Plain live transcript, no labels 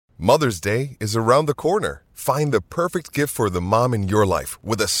Mother's Day is around the corner. Find the perfect gift for the mom in your life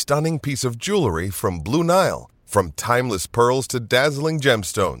with a stunning piece of jewelry from Blue Nile. From timeless pearls to dazzling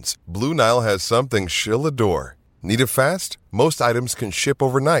gemstones, Blue Nile has something she'll adore. Need it fast? Most items can ship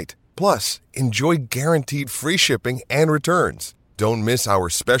overnight. Plus, enjoy guaranteed free shipping and returns. Don't miss our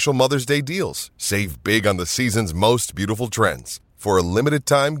special Mother's Day deals. Save big on the season's most beautiful trends. For a limited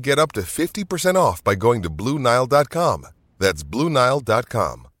time, get up to 50% off by going to BlueNile.com. That's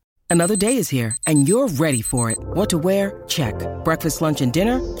BlueNile.com. Another day is here, and you're ready for it. What to wear? Check. Breakfast, lunch, and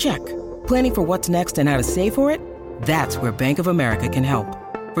dinner? Check. Planning for what's next and how to save for it? That's where Bank of America can help.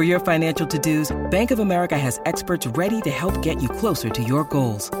 For your financial to-dos, Bank of America has experts ready to help get you closer to your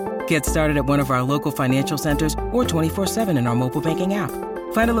goals. Get started at one of our local financial centers or 24/7 in our mobile banking app.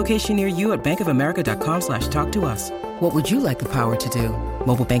 Find a location near you at bankofamerica.com/talktous. What would you like the power to do?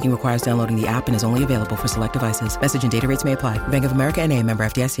 Mobile banking requires downloading the app and is only available for select devices. Message and data rates may apply. Bank of America N.A., member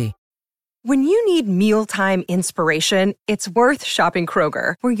FDIC. When you need mealtime inspiration, it's worth shopping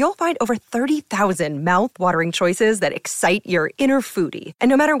Kroger, where you'll find over 30,000 mouth-watering choices that excite your inner foodie. And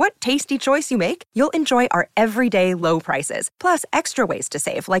no matter what tasty choice you make, you'll enjoy our everyday low prices, plus extra ways to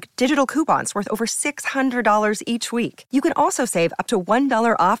save, like digital coupons worth over $600 each week. You can also save up to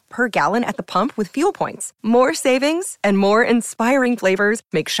 $1 off per gallon at the pump with fuel points. More savings and more inspiring flavors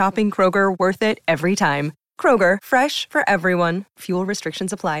make shopping Kroger worth it every time. Kroger, fresh for everyone. Fuel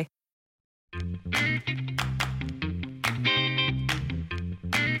restrictions apply.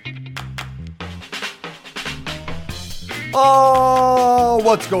 Oh,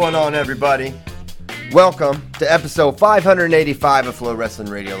 what's going on, everybody? Welcome to episode 585 of Flow Wrestling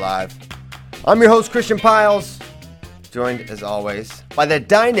Radio Live. I'm your host, Christian Piles, joined, as always, by the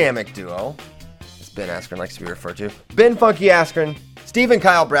dynamic duo, as Ben Askren likes to be referred to, Ben Funky Askren, Stephen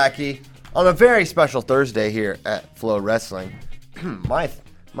Kyle Brackey, on a very special Thursday here at Flow Wrestling.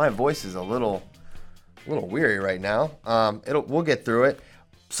 My voice is a little weary right now. We'll get through it.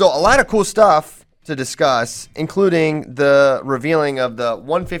 So a lot of cool stuff to discuss, including the revealing of the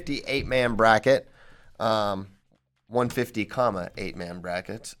 150 8-man bracket, 150, 8-man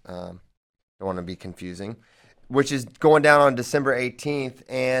bracket. Don't want to be confusing, which is going down on December 18th,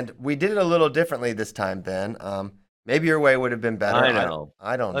 and we did it a little differently this time, Ben. Maybe your way would have been better. I know.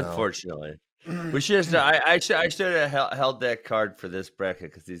 I don't know. Unfortunately. We should have. I should have held that card for this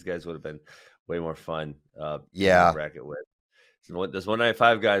bracket because these guys would have been way more fun. Yeah, bracket with. So there's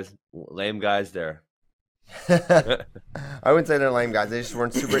 195 guys, lame guys there. I wouldn't say they're lame guys. They just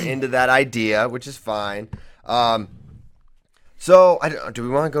weren't super into that idea, which is fine. So do we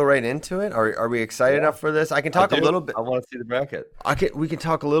want to go right into it? Are we excited enough for this? I can talk a little bit. I want to see the bracket. We can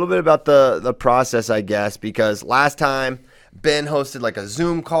talk a little bit about the process, I guess, because last time Ben hosted like a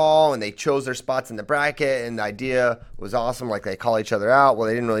Zoom call and they chose their spots in the bracket, and the idea was awesome. Like they call each other out. Well,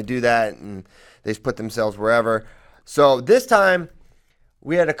 they didn't really do that, and they just put themselves wherever. So this time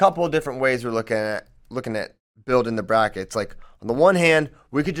we had a couple of different ways we're looking at building the brackets. Like on the one hand,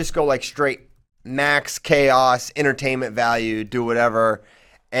 we could just go like straight max chaos, entertainment value, do whatever,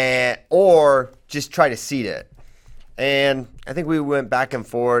 or just try to seed it. And I think we went back and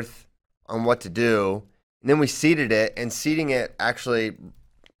forth on what to do. And then we seeded it, and seeding it actually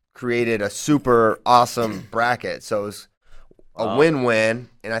created a super awesome bracket. So it was a win-win,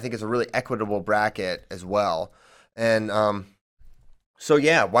 and I think it's a really equitable bracket as well. And so,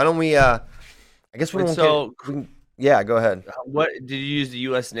 yeah, why don't we I guess we won't yeah, go ahead. What did you use the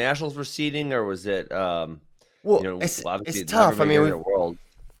U.S. Nationals for seeding, or was it it's tough. I mean,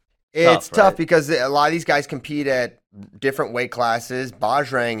 it's tough, right? Because a lot of these guys compete at different weight classes.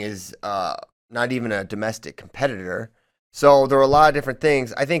 Bajrang is not even a domestic competitor. So there are a lot of different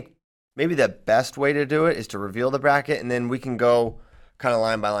things. I think maybe the best way to do it is to reveal the bracket, and then we can go kind of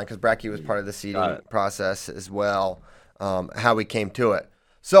line by line, because Bracky was part of the seeding process as well, how we came to it.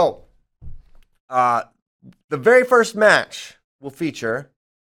 So the very first match will feature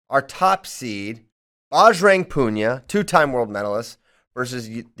our top seed, Bajrang Punia, two-time world medalist, versus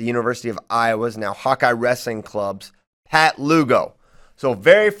the University of Iowa's, now Hawkeye Wrestling Club's, Pat Lugo. So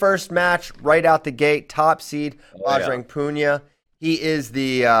very first match, right out the gate, top seed, Bajrang Punia. He is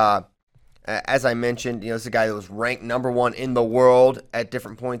the, as I mentioned, this is a guy that was ranked number 1 in the world at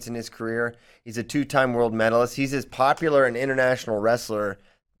different points in his career. He's a two-time world medalist. He's as popular an international wrestler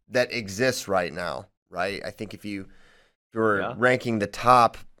that exists right now, right? I think if you were ranking the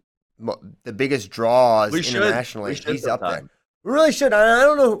top, the biggest draws internationally, he's up there. We really should. I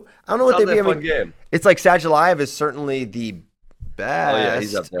don't know what they'd be. I mean, game. It's like Sadulayev is certainly the best. Oh yeah,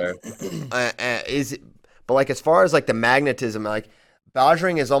 he's up there. But like as far as like the magnetism, like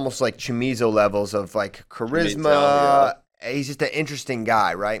Bajrang is almost like Chamizo levels of like charisma he's just an interesting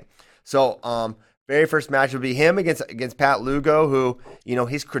guy, right? So, very first match would be him against Pat Lugo, who,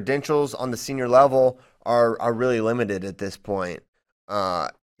 his credentials on the senior level are really limited at this point.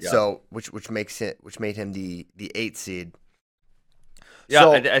 So which made him the 8th seed. Yeah,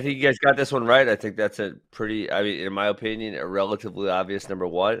 so, I think you guys got this one right. I think that's a pretty, in my opinion, a relatively obvious number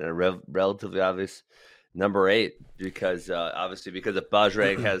 1 and a relatively obvious number 8 because obviously because if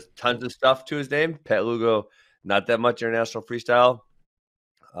Bajrang has tons of stuff to his name, Pat Lugo not that much international freestyle.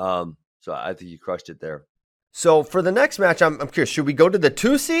 So I think you crushed it there. So for the next match, I'm curious. Should we go to the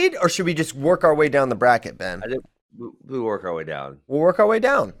 2 seed or should we just work our way down the bracket, Ben? I think we'll work our way down. We'll work our way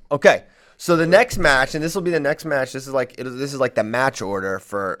down. Okay. So the next match, and this will be the next match. This is like the match order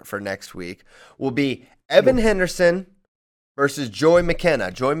for next week. Will be Evan Henderson versus Joey McKenna.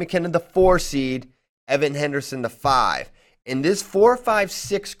 Joey McKenna, the 4 seed. Evan Henderson, the 5. And this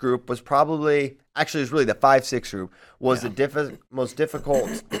 4-5-6 group was probably it was really the 5-6 group was the most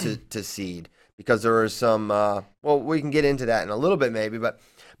difficult to seed because there were some. We can get into that in a little bit maybe, but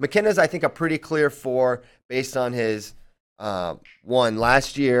McKenna's I think a pretty clear 4 based on his. Won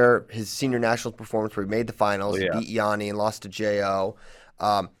last year, his senior nationals performance where he made the finals, beat Yanni and lost to J.O.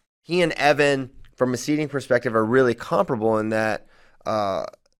 He and Evan, from a seeding perspective, are really comparable in that,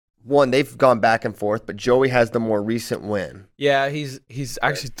 one, they've gone back and forth, but Joey has the more recent win. Yeah, he's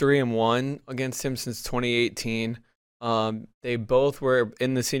actually 3-1 against him since 2018. They both were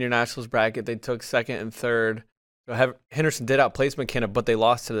in the senior nationals bracket. They took 2nd and 3rd. So Henderson did outplace McKenna, but they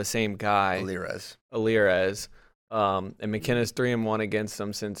lost to the same guy. Alirez. And McKenna's 3-1 against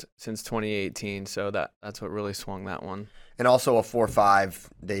them since 2018, so that's what really swung that one. And also a 4-5,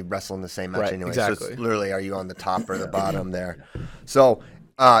 they wrestle in the same match anyway. Exactly. So it's literally, are you on the top or the bottom there? So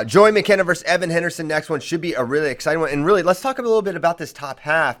Joey McKenna versus Evan Henderson, next one should be a really exciting one. And really, let's talk a little bit about this top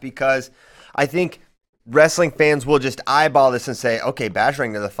half because I think wrestling fans will just eyeball this and say, okay,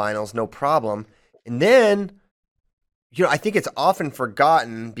 Bajrang to the finals, no problem. And then, I think it's often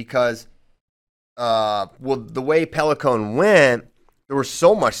forgotten because the way Pelicone went, there was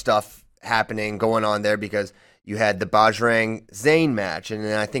so much stuff going on there because you had the Bajrang Zayn match, and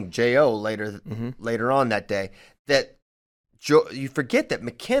then I think J.O. later on that day. That you forget that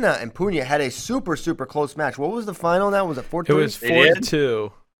McKenna and Puna had a super, super close match. What was the final now? Was it 4-3? It was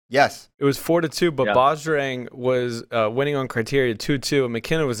 4-2. Yes. It was 4-2, but Bajrang was winning on criteria 2-2, and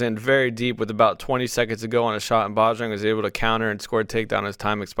McKenna was in very deep with about 20 seconds to go on a shot, and Bajrang was able to counter and score a takedown as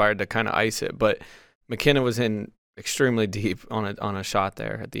time expired to kind of ice it. But McKenna was in extremely deep on a shot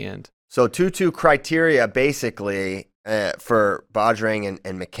there at the end. So 2-2 criteria basically for Bajrang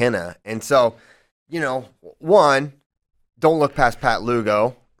and McKenna. And so, one, don't look past Pat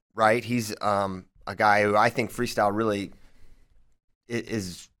Lugo, right? He's a guy who I think freestyle really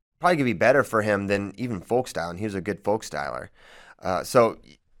is probably going to be better for him than even folk style, and he was a good folk styler. So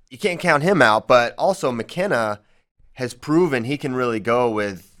you can't count him out, but also McKenna has proven he can really go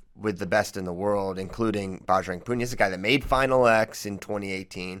with the best in the world, including Bajrang Puna. He's a guy that made Final X in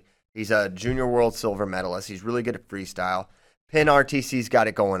 2018. He's a junior world silver medalist. He's really good at freestyle. Penn RTC's got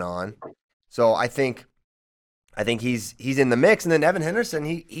it going on. So I think he's in the mix. And then Evan Henderson,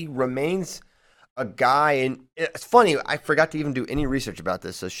 he remains a guy, and it's funny, I forgot to even do any research about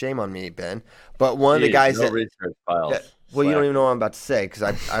this, so shame on me, Ben. But one of the guys research files. Well, you don't even know what I'm about to say because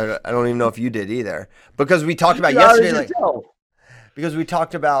I don't even know if you did either. Because we talked about yesterday, because we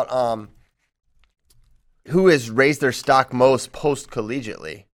talked about who has raised their stock most post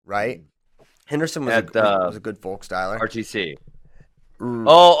collegiately, right? Henderson was a good folk styler. RTC.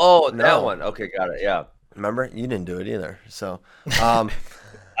 No. That one. Okay, got it. Yeah. Remember, you didn't do it either, so.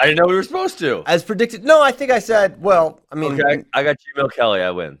 I didn't know we were supposed to. As predicted. No, I think I said, okay, I got Gmail Kelly.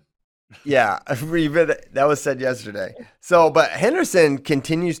 I win. Yeah, that was said yesterday. So, but Henderson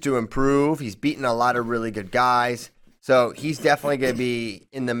continues to improve. He's beaten a lot of really good guys. So he's definitely going to be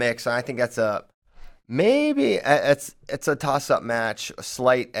in the mix. I think that's it's a toss-up match, a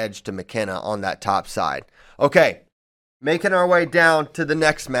slight edge to McKenna on that top side. Okay, making our way down to the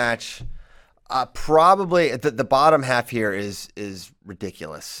next match. Probably the bottom half here is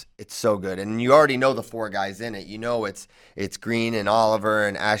ridiculous. It's so good, and you already know the 4 guys in it. You know it's Green and Oliver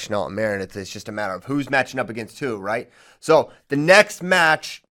and Ashnault and Meredith. It's just a matter of who's matching up against who, right? So the next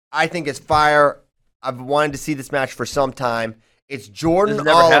match I think is fire. I've wanted to see this match for some time. It's Jordan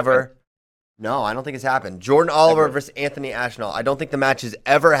Oliver. Happened. No, I don't think it's happened. Jordan Oliver versus Anthony Ashnault. I don't think the match has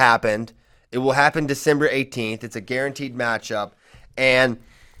ever happened. It will happen December 18th. It's a guaranteed matchup, and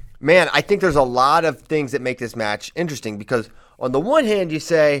man, I think there's a lot of things that make this match interesting because on the one hand, you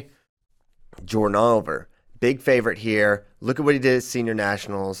say, Jordan Oliver, big favorite here. Look at what he did at Senior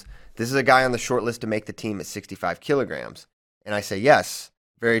Nationals. This is a guy on the short list to make the team at 65 kilograms. And I say, yes,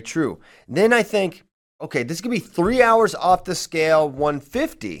 very true. Then I think, okay, this could be 3 hours off the scale,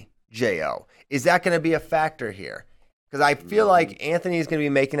 150, Jo. Is that going to be a factor here? Because I feel like Anthony is going to be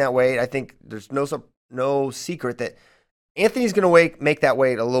making that weight. I think there's no secret that Anthony's going to make that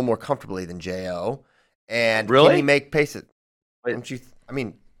weight a little more comfortably than Jo. And can he make pace it? Don't you?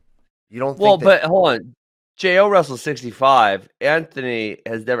 You don't think but hold on. Jo wrestles 65. Anthony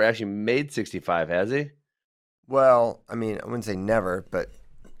has never actually made 65, has he? Well, I wouldn't say never, but...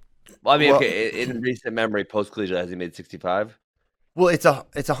 okay, in recent memory, post-collegiate, has he made 65? Well, it's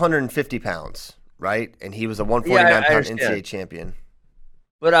 150 pounds, right? And he was a 149-pound NCAA champion.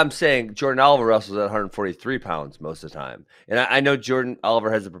 But I'm saying Jordan Oliver wrestles at 143 pounds most of the time. And I know Jordan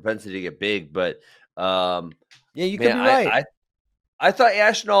Oliver has a propensity to get big, but... you could be right. I thought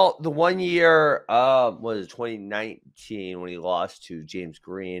Ashnault, the 1 year, was 2019 when he lost to James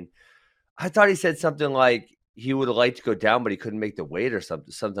Green. I thought he said something like he would have liked to go down, but he couldn't make the weight or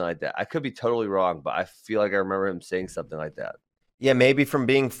something like that. I could be totally wrong, but I feel like I remember him saying something like that. Yeah, maybe from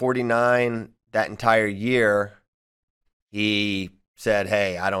being 49 that entire year, he said,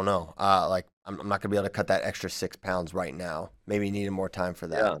 "Hey, I don't know. I'm not gonna be able to cut that extra 6 pounds right now. Maybe he needed more time for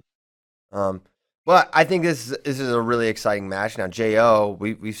that." Yeah. But I think this is a really exciting match. Now, Jo,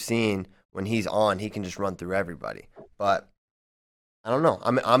 we've seen when he's on, he can just run through everybody. But I don't know.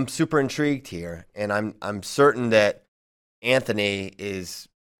 I'm super intrigued here, and I'm certain that Anthony is.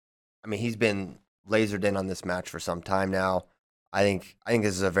 He's been lasered in on this match for some time now. I think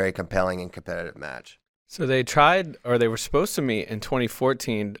this is a very compelling and competitive match. So they were supposed to meet in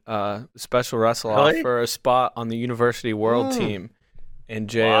 2014, special wrestle off for a spot on the University World team. And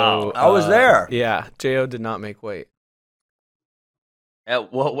Jo, wow. I was there. Yeah, Jo did not make weight.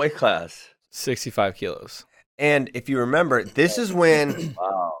 At what weight class? 65 kilos. And if you remember, this is when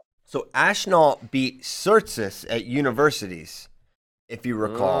So Ashnault beat Surtsis at Universities, if you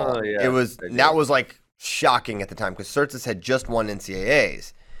recall. That was like shocking at the time because Surtsis had just won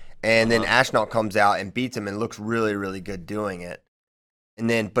NCAAs. And then Ashnault comes out and beats him and looks really, really good doing it. And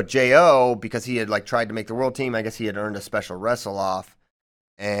then, but Jo, because he had tried to make the world team, I guess he had earned a special wrestle off.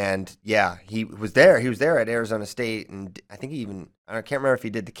 And yeah, he was there. He was there at Arizona State, and I think I can't remember if he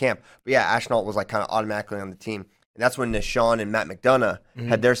did the camp, but yeah, Ashnault was kind of automatically on the team. And that's when Nishan and Matt McDonough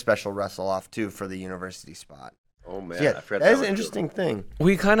had their special wrestle off too for the university spot. Oh man, so, yeah, that is an interesting thing.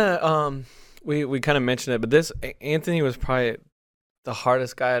 We kind of we kind of mentioned it, but Anthony was probably the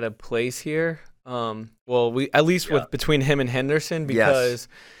hardest guy to place here. Between him and Henderson, because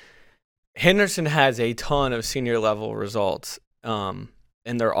Henderson has a ton of senior level results.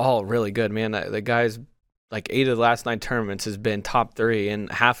 And they're all really good, man. The guy's 8 of the last 9 tournaments has been top 3,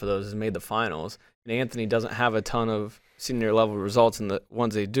 and half of those has made the finals. And Anthony doesn't have a ton of senior level results, and the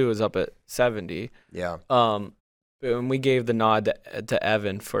ones they do is up at 70. Yeah. And we gave the nod to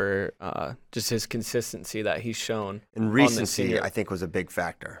Evan for just his consistency that he's shown. And recency, I think, was a big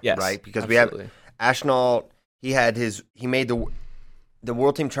factor. Yes, right? Because absolutely. We have Ashnault. He made the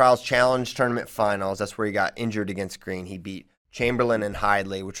World Team Trials Challenge Tournament Finals. That's where he got injured against Green. He beat Chamberlain and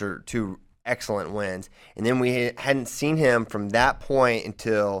Hidley, which are 2 excellent wins. And then we hadn't seen him from that point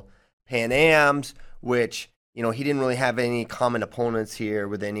until Pan Am's, which, he didn't really have any common opponents here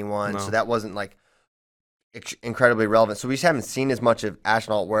with anyone. No. So that wasn't incredibly relevant. So we just haven't seen as much of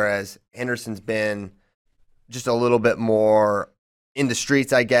Ashnault, whereas Henderson's been just a little bit more in the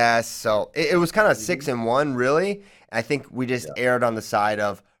streets, I guess. So it was kind of 6-1, really. I think we just erred on the side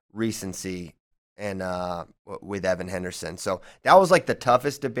of recency and with Evan Henderson. So that was the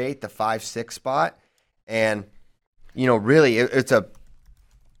toughest debate, the 5-6 spot. And, really it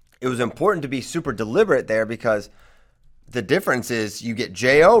was important to be super deliberate there because the difference is you get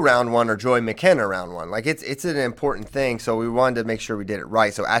Jo round 1 or Joey McKenna round 1. It's an important thing. So we wanted to make sure we did it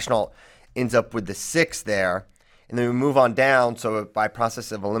right. So Ashnault ends up with the 6 there. And then we move on down. So by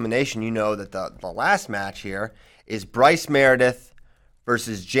process of elimination, that the last match here is Bryce Meredith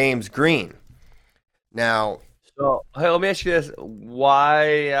versus James Green. Now, let me ask you this: why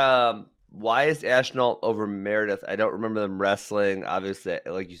is Ashnault over Meredith? I don't remember them wrestling. Obviously,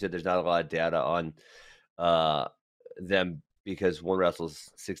 like you said, there's not a lot of data on them because one wrestles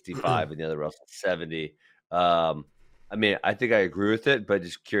 65 and the other wrestles 70. I think I agree with it, but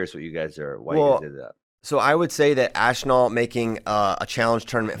just curious what you guys are. Why you guys did that? So I would say that Ashnault making a challenge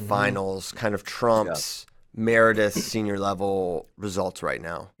tournament finals kind of trumps Meredith's senior level results right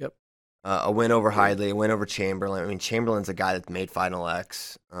now. Yep. A win over Hidley, a win over Chamberlain. Chamberlain's a guy that's made Final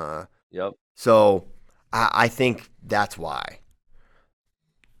X. Yep. So I think that's why.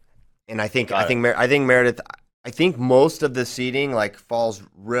 And I think Meredith. I think most of the seeding like falls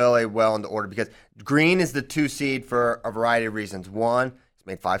really well into order because Green is the 2 seed for a variety of reasons. One, he's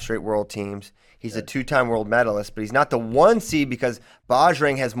made 5 straight world teams. He's a 2-time world medalist, but he's not the 1 seed because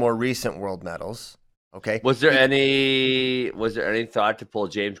Bajrang has more recent world medals. Okay. Was there any thought to pull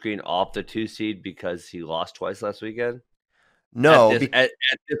James Green off the 2 seed because he lost twice last weekend? No, at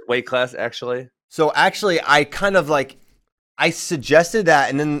this weight class, actually. So actually, I kind of I suggested that,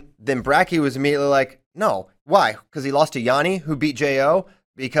 and then Bracky was immediately like, "No, why? Because he lost to Yanni, who beat Jo.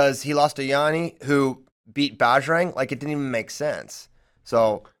 Because he lost to Yanni, who beat Bajrang. Like it didn't even make sense."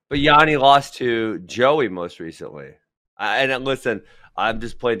 So, but Yanni lost to Joey most recently. And listen, I'm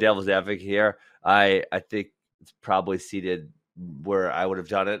just playing devil's advocate here. I think it's probably seated where I would have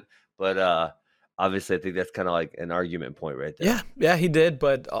done it, but obviously I think that's kind of like an argument point right there. Yeah, he did,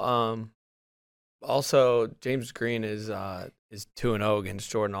 but also James Green is 2-0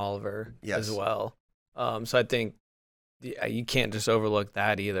 against Jordan Oliver as well. So I think you can't just overlook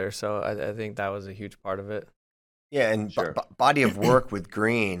that either. So I think that was a huge part of it. Yeah, and body of work with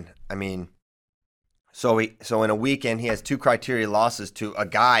Green. I mean, so in a weekend he has 2 criteria losses to a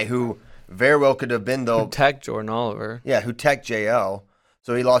guy who very well could have been who tech Jordan Oliver. Yeah, who tech Jo.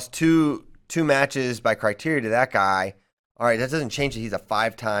 So he lost two matches by criteria to that guy. All right, that doesn't change that he's a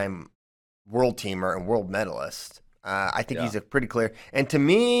 5-time world teamer and world medalist. I think he's a pretty clear. And to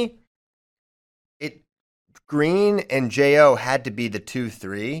me, Green and Jo had to be the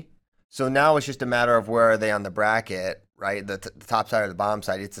 2-3. So now it's just a matter of where are they on the bracket, right? The top side or the bottom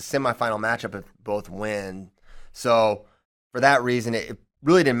side. It's a semifinal matchup if both win. So for that reason, it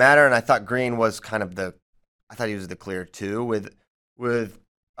really didn't matter. And I thought Green was I thought he was the clear 2 with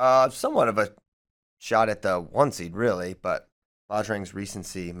somewhat of a shot at the 1 seed, really. But Bajrang's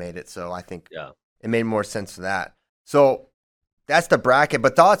recency made it, so I think it made more sense for that. So that's the bracket.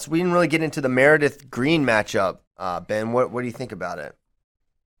 But thoughts? We didn't really get into the Meredith Green matchup. Ben, what do you think about it?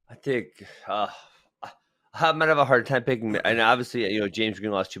 I think I might have a hard time picking. And obviously, James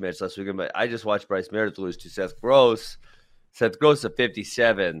Green lost 2 matches last weekend, but I just watched Bryce Meredith lose to Seth Gross. Seth Gross a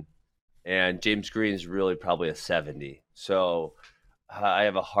 57, and James Green is really probably a 70. So I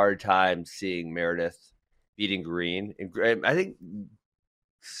have a hard time seeing Meredith beating Green. And I think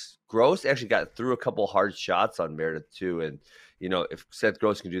Gross actually got through a couple hard shots on Meredith too. And if Seth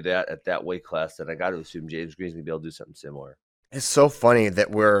Gross can do that at that weight class, then I got to assume James Green's gonna be able to do something similar. It's so funny that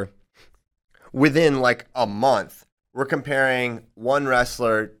we're within like a month, we're comparing one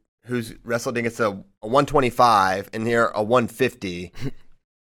wrestler who's wrestled against a 125 and here a 150.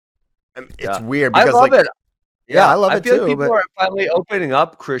 It's weird because I love it. Yeah, I love it too. Like people are finally opening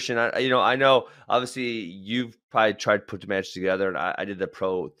up, Christian. I know. Obviously, you've probably tried to put the match together, and I did the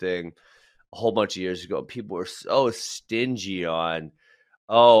pro thing a whole bunch of years ago. People were so stingy on,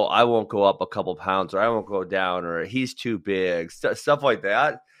 I won't go up a couple pounds, or I won't go down, or he's too big, stuff like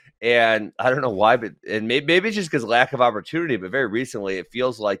that. And I don't know why, but maybe it's just because lack of opportunity. But very recently, it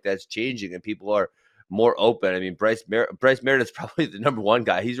feels like that's changing, and people are more open. I mean, Bryce Meredith's probably the number 1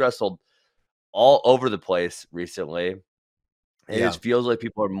 guy. He's wrestled all over the place recently. It just feels like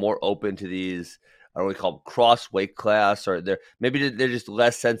people are more open to these. I don't know what we call them, cross weight class, or they're just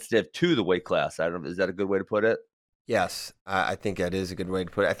less sensitive to the weight class. I don't know. Is that a good way to put it? Yes, I think that is a good way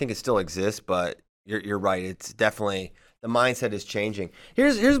to put it. I think it still exists, but you're right. It's definitely the mindset is changing.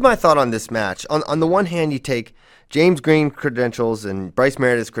 Here's my thought on this match. On the one hand, you take James Green credentials and Bryce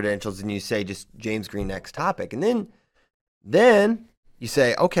Meredith's credentials, and you say just James Green next topic, and then you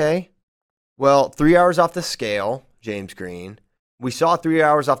say, okay, well, 3 hours off the scale, James Green. We saw 3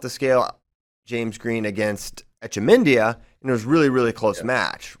 hours off the scale, James Green against Echemendia, and it was really, really close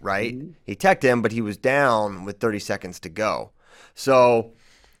match, right? Mm-hmm. He teched him, but he was down with 30 seconds to go. So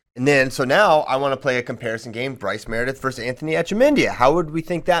now I want to play a comparison game, Bryce Meredith versus Anthony Echemendia. How would we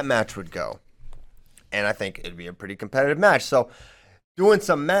think that match would go? And I think it'd be a pretty competitive match. So doing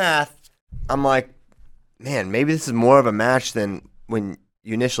some math, I'm like, man, maybe this is more of a match than when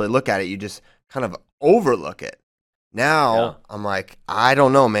you initially look at it, you just kind of overlook it. Now I'm like, I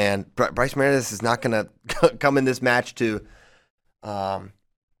don't know, man. Bryce Meredith is not going to come in this match to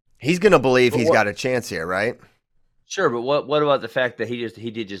he's going to believe he's got a chance here, right? Sure, but what about the fact that he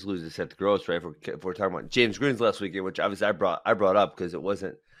did just lose to Seth Gross, right? If we're talking about James Green's last weekend, which obviously I brought up because it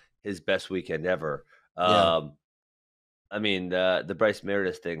wasn't his best weekend ever. I mean, the Bryce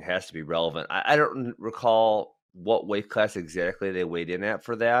Meredith thing has to be relevant. I don't recall what weight class exactly they weighed in at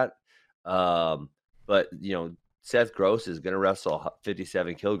for that, but Seth Gross is going to wrestle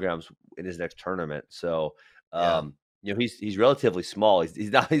 57 kilograms in his next tournament, so he's relatively small.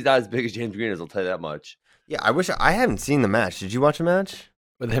 He's not as big as James Green is. I'll tell you that much. Yeah, I haven't seen the match. Did you watch the match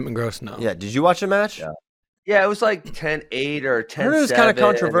with him and Gross? No. Yeah, did you watch the match? Yeah. Yeah, it was like 10-8 or 10-7. I heard it was kind of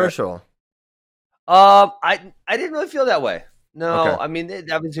controversial. I didn't really feel that way. No, Okay. I mean,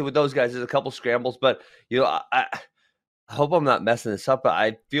 obviously with those guys, there's a couple scrambles, but I hope I'm not messing this up, but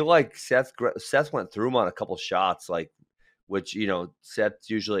I feel like Seth went through him on a couple shots, like which Seth's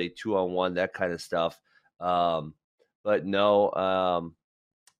usually 2-on-1, that kind of stuff. But no,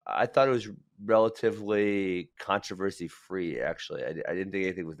 I thought it was relatively controversy free. Actually, I didn't think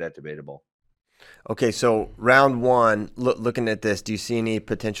anything was that debatable. Okay, so round one, looking at this, do you see any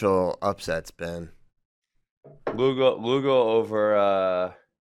potential upsets, Ben? Lugo over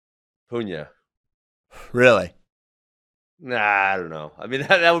Puna. Really? Nah, I don't know. I mean,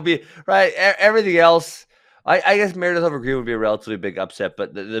 that would be right. Everything else, I guess Meredith over Green would be a relatively big upset,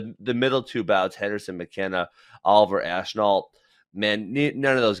 but the middle two bouts, Henderson, McKenna, Oliver, Ashnault, man,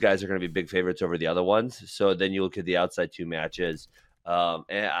 none of those guys are going to be big favorites over the other ones. So then you look at the outside two matches.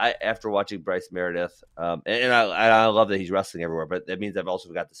 And after watching Bryce Meredith, and I love that he's wrestling everywhere, but that means I've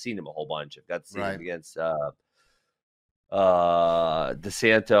also got to see him a whole bunch. I've got to see him against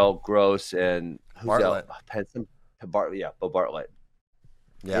DeSanto, Gross, and Bartlett. Bo Bartlett.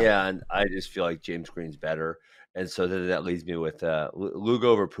 Yeah, and I just feel like James Green's better, and so then that leaves me with Lugo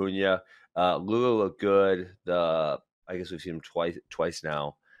over Puna. Lugo looked good. I guess we've seen him twice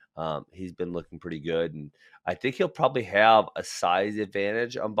now. He's been looking pretty good, and I think he'll probably have a size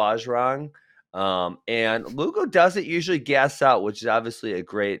advantage on Bajrang. And Lugo doesn't usually gas out, which is obviously a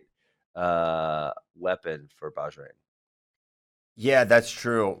great weapon for Bajrang. Yeah, that's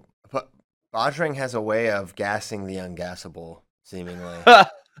true. But Bajrang has a way of gassing the ungassable, seemingly.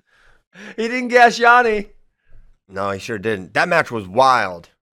 He didn't gas Yanni. No, he sure didn't. That match was wild.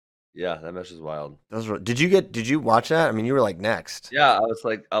 Yeah, that match was wild. Did you watch that? I mean, you were like next. Yeah, I was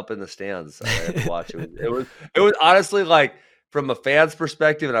like up in the stands. I had to watch it. It was honestly like from a fan's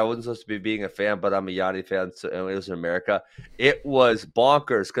perspective, and I wasn't supposed to be being a fan, but I'm a Yanni fan, so, and it was in America. It was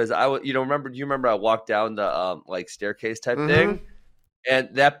bonkers because do you remember I walked down the like staircase type thing, and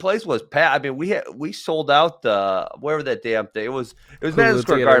that place was packed. I mean, we sold out the wherever that damn thing. It was Madison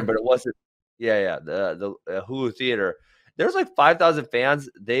Square Garden, but it wasn't. Yeah, the Hulu Theater. There's like 5,000 fans.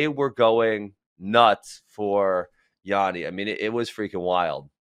 They were going nuts for Yanni. I mean, it was freaking wild.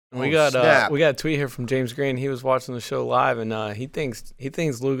 We got a tweet here from James Green. He was watching the show live, and he thinks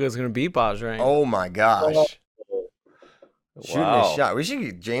Lugo is going to beat Bajrang. Oh my gosh! Shooting a shot. We should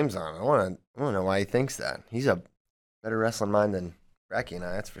get James on. I want to know why he thinks that. He's a better wrestling mind than Bracky and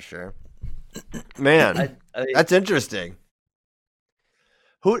I. That's for sure. Man, that's interesting.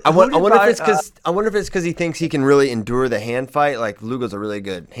 I wonder if it's because he thinks he can really endure the hand fight. Like Lugo's a really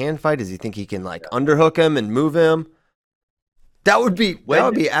good hand fight. Does he think he can like underhook him and move him? That would be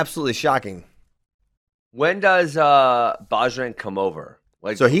absolutely shocking. When does Bajrang come over?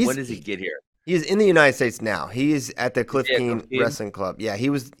 Like, so when does he get here? He's in the United States now. He's at the Cliff Keen Wrestling Club. Yeah,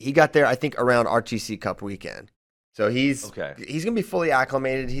 he got there I think around RTC Cup weekend. So he's gonna be fully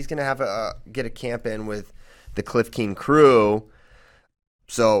acclimated. He's gonna have get a camp in with the Cliff Keen crew.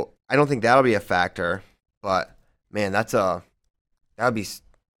 So I don't think that'll be a factor, but man, that would be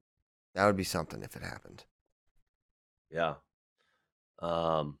something if it happened. Yeah,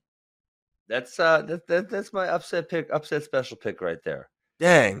 that's my upset special pick right there.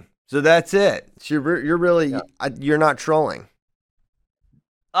 Dang, so that's it. So you're really you're not trolling.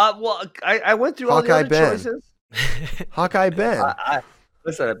 Well, I went through all the other choices. Hawkeye Ben.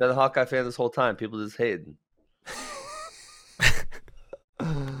 Listen, I've been a Hawkeye fan this whole time. People just hating.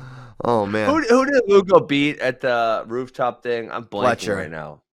 Oh man, who did Lugo beat at the rooftop thing? I'm blanking right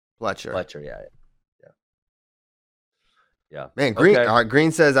now. Fletcher, yeah. Man,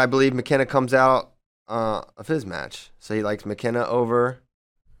 Green says I believe McKenna comes out of his match, so he likes McKenna over.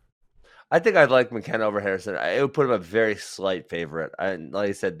 I think I'd like McKenna over Henderson. It would put him a very slight favorite. And like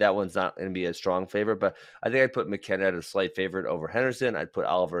I said, that one's not going to be a strong favorite, but I think I'd put McKenna at a slight favorite over Henderson. I'd put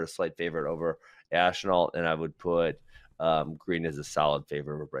Oliver a slight favorite over Ashnault, and I would put Green is a solid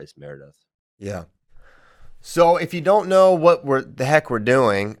favorite over Bryce Meredith. Yeah. So if you don't know what the heck we're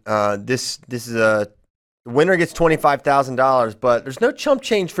doing, this is the winner gets $25,000, but there's no chump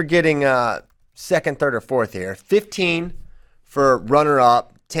change for getting second, third, or fourth here. 15 for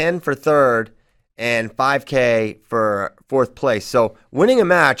runner-up, 10 for third, and $5K for fourth place. So winning a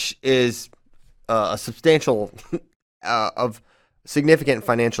match is a substantial of significant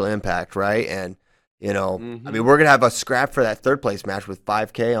financial impact, right? And I mean, we're going to have a scrap for that third place match with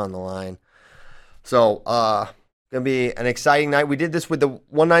 $5K on the line. So, going to be an exciting night. We did this with the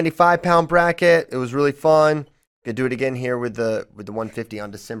 195-pound bracket. It was really fun. Going to do it again here with the 150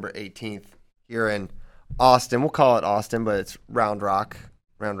 on December 18th here in Austin. We'll call it Austin, but it's Round Rock,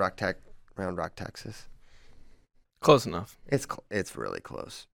 Texas. Close enough. It's really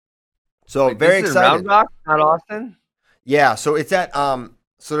close. So wait, very excited. Round Rock, not Austin. Yeah. So it's at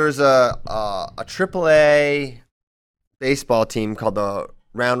So there's a AAA baseball team called the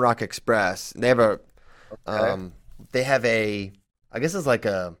Round Rock Express. They have I guess it's like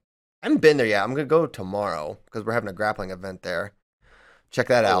I haven't been there yet. I'm gonna go tomorrow because we're having a grappling event there. Check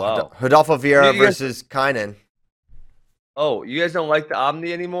that out. Wow. Rodolfo Vieira versus Kynan. Oh, you guys don't like the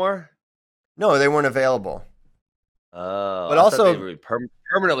Omni anymore? No, they weren't available. But also they were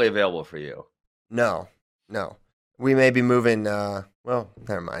permanently available for you. No. We may be moving. Well,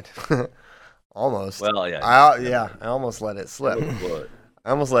 never mind. Almost. Well, yeah. I almost let it slip.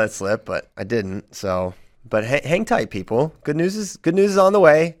 But I didn't. So, but hang tight, people. Good news is on the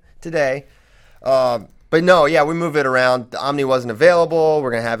way today. But no, yeah, we move it around. The Omni wasn't available.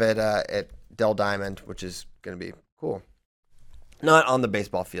 We're gonna have it at Dell Diamond, which is gonna be cool. Not on the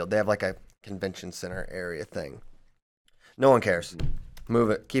baseball field. They have like a convention center area thing. No one cares. Move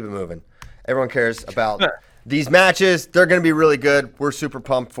it. Keep it moving. Everyone cares about these matches. They're going to be really good. We're super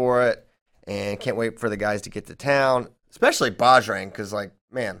pumped for it and can't wait for the guys to get to town, especially Bajrang, because, like,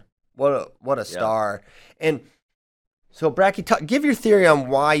 man, what a star. And so, Bracky, give your theory on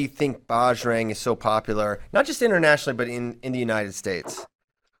why you think Bajrang is so popular, not just internationally, but in the United States.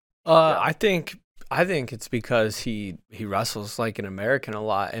 I think it's because he wrestles like an American a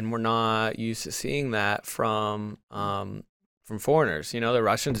lot, and we're not used to seeing that from foreigners. You know, the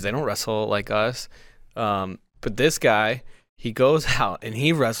Russians, they don't wrestle like us. But this guy, he goes out and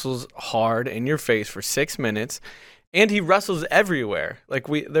he wrestles hard in your face for 6 minutes, and he wrestles everywhere. Like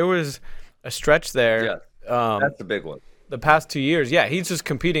there was a stretch there. Yeah, that's a big one. The past 2 years, yeah, he's just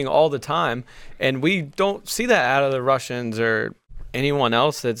competing all the time, and we don't see that out of the Russians or anyone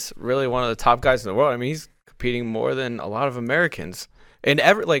else that's really one of the top guys in the world. I mean, he's competing more than a lot of Americans. And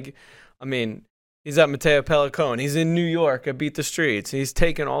he's at Mateo Pelicone. He's in New York at Beat the Streets. He's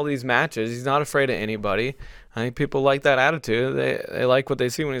taking all these matches. He's not afraid of anybody. I think people like that attitude. They like what they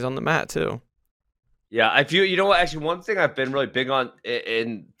see when he's on the mat, too. Yeah, I feel, you know what, actually, one thing I've been really big on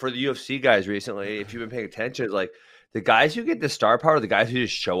for the UFC guys recently, if you've been paying attention, is like the guys who get the star power are the guys who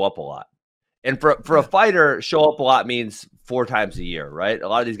just show up a lot. And for a fighter, show up a lot means 4 times a year, right? A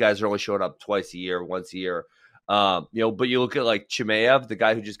lot of these guys are only showing up twice a year, once a year. But you look at like Chimaev, the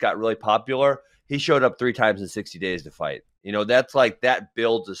guy who just got really popular, he showed up 3 times in 60 days to fight. You know, that's like, that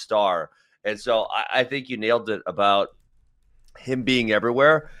builds a star. And so I think you nailed it about him being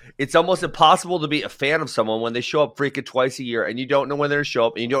everywhere. It's almost impossible to be a fan of someone when they show up freaking twice a year and you don't know when they're going to show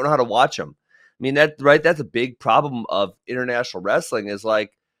up and you don't know how to watch them. I mean, that's a big problem of international wrestling is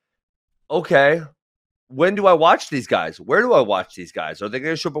like, okay, when do I watch these guys? Where do I watch these guys? Are they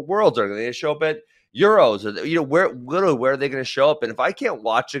going to show up at Worlds? Are they going to show up at Euros? Or, where are they going to show up? And if I can't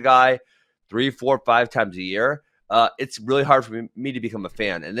watch a guy 3, 4, 5 times a year, it's really hard for me to become a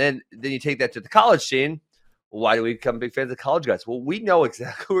fan. And then you take that to the college scene. Well, why do we become big fans of college guys? Well, we know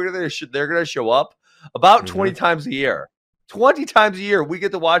exactly where they're going to show up about 20 times a year. 20 times a year, we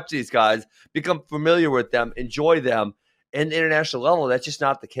get to watch these guys, become familiar with them, enjoy them. And the international level, that's just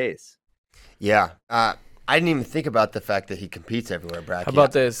not the case. Yeah. I didn't even think about the fact that he competes everywhere, Brad. How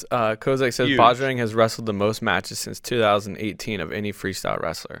about this? Kozak says Bajrang has wrestled the most matches since 2018 of any freestyle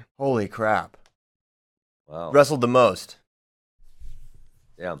wrestler. Holy crap. Wow. Wrestled the most.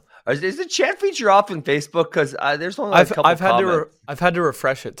 Yeah. Is the chat feature off in Facebook? Because there's only like a couple comments. I've had to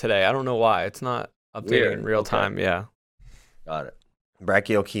refresh it today. I don't know why. It's not updating in real time. Yeah. Got it.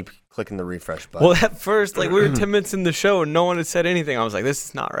 Bracky will keep clicking the refresh button. Well, at first, like we were 10 minutes in the show and no one had said anything. I was like, this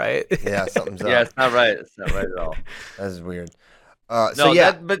is not right. Yeah, something's up. Yeah, it's not right. It's not right at all. That is weird. But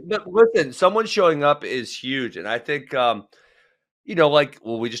listen, someone showing up is huge. And I think,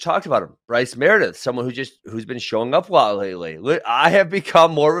 we just talked about him. Bryce Meredith, someone who's been showing up a lot lately. I have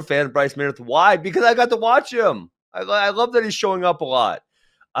become more of a fan of Bryce Meredith. Why? Because I got to watch him. I love that he's showing up a lot.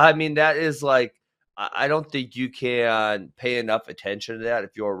 I mean, that is like, I don't think you can pay enough attention to that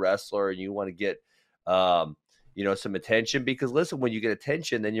if you're a wrestler and you want to get, some attention. Because listen, when you get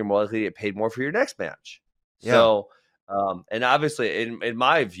attention, then you're more likely to get paid more for your next match. Yeah. So, and obviously, in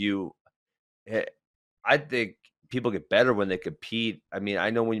my view, I think people get better when they compete. I mean, I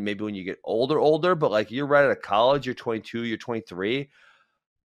know when you get older, but like you're right out of college, you're 22, you're 23.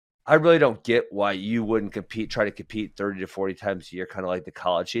 I really don't get why you wouldn't try to compete 30 to 40 times a year, kind of like the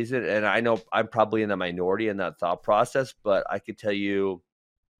college season. And I know I'm probably in the minority in that thought process, but I could tell you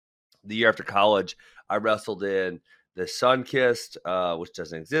the year after college, I wrestled in the Sunkist, which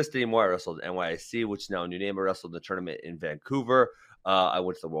doesn't exist anymore. I wrestled in NYC, which is now a new name. I wrestled in the tournament in Vancouver. I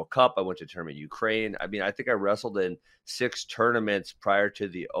went to the World Cup. I went to a tournament in Ukraine. I mean, I think I wrestled in 6 tournaments prior to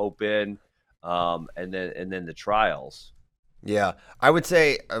the Open. and then the trials. Yeah, I would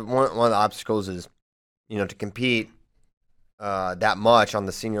say one of the obstacles is, to compete that much on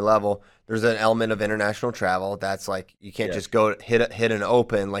the senior level. There's an element of international travel. That's like you can't just go hit an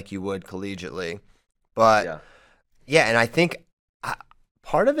open like you would collegiately. But yeah, and I think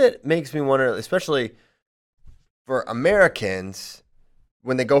part of it makes me wonder, especially for Americans,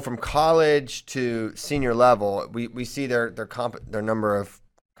 when they go from college to senior level, we see their number of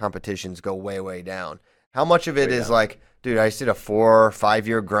competitions go way down. How much of it is like, dude, I just did a 4 or 5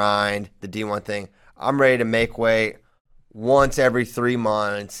 year grind, the D1 thing. I'm ready to make weight once every 3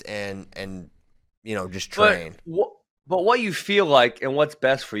 months and just train. But what you feel like and what's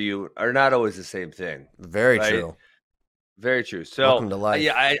best for you are not always the same thing. Very true. Very true. So welcome to life.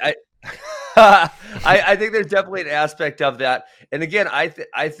 Yeah, I think there's definitely an aspect of that. And again, I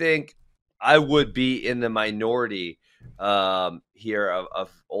think I would be in the minority here of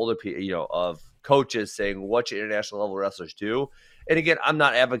older people, of coaches saying what should international level wrestlers do. And again, I'm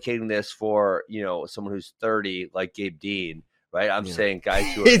not advocating this for someone who's 30 like Gabe Dean, right? I'm saying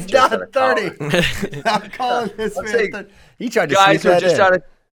guys who are he's not 30. I'm calling this man. He tried to guys who are just out of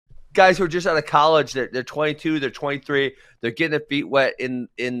guys who are just out of college. They're 22, they're 23, they're getting their feet wet in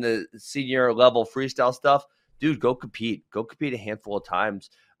the senior level freestyle stuff. Dude, go compete. Go compete a handful of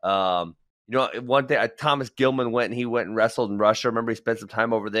times. One day Thomas Gilman went and wrestled in Russia. Remember, he spent some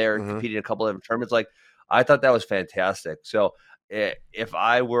time over there and competed in a couple of different tournaments. Like, I thought that was fantastic. So if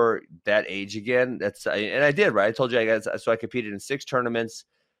I were that age again, and I did, right? I told you so I competed in 6 tournaments,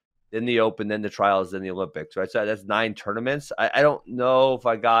 then the Open, then the trials, then the Olympics, right? So that's 9 tournaments. I don't know if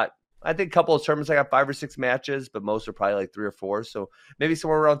I think a couple of tournaments I got 5 or 6 matches, but most are probably like 3 or 4. So maybe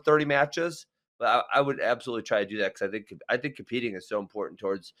somewhere around 30 matches. But I would absolutely try to do that because I think competing is so important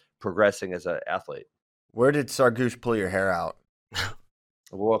towards progressing as an athlete. Where did Sargouche pull your hair out?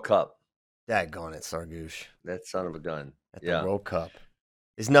 The World Cup. Daggone it, Sargouche. That son of a gun. At the World Cup.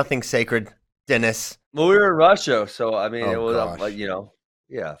 Is nothing sacred, Dennis? Well, we were in Russia, so I mean, it was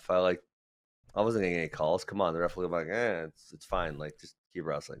if I wasn't getting any calls. Come on, the referee was like, it's fine. Like, just keep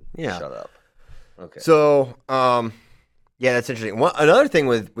wrestling. Yeah. Shut up. Okay. So, that's interesting. Another thing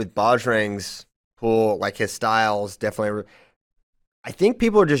with Bajrang's pull, like his styles, definitely. I think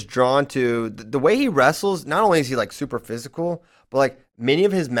people are just drawn to the way he wrestles. Not only is he like super physical, but like many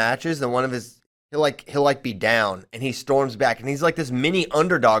of his matches and one of his, he'll be down and he storms back and he's like this mini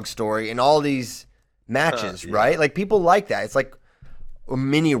underdog story in all these matches, right? Like people like that. It's like a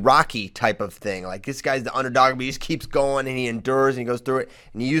mini Rocky type of thing. Like this guy's the underdog, but he just keeps going and he endures and he goes through it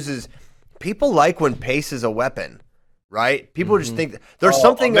and he uses. People like when pace is a weapon, right? People just think there's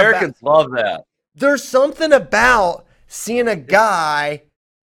something. Americans love that. There's something about seeing a guy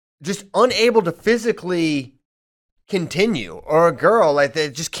just unable to physically continue, or a girl like they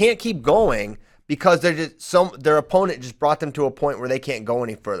just can't keep going because their opponent just brought them to a point where they can't go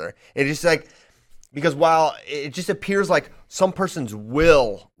any further. It's just like because while it just appears like some person's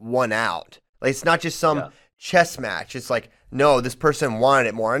will won out, like it's not just some chess match. It's like no, this person wanted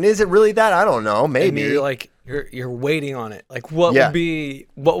it more, and is it really that? I don't know. Maybe and you're like you're waiting on it. Like what will be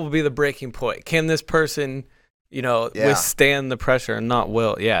the breaking point? Can this person withstand the pressure and not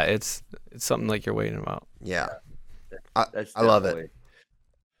will? Yeah, it's something like you're waiting about. Yeah, I love it.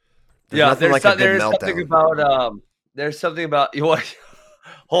 There's something about you.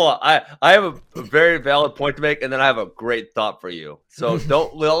 Hold on, I have a very valid point to make, and then I have a great thought for you. So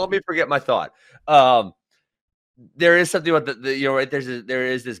don't let me forget my thought. There is something about there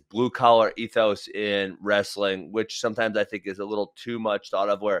is this blue collar ethos in wrestling, which sometimes I think is a little too much thought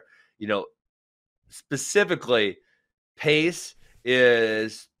of. Where specifically, pace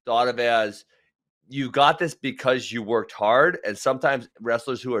is thought of as you got this because you worked hard, and sometimes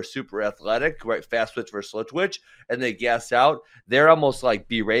wrestlers who are super athletic, right, fast twitch versus slow twitch, and they gas out, they're almost like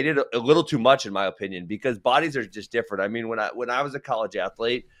berated a little too much, in my opinion, because bodies are just different. I mean, when I was a college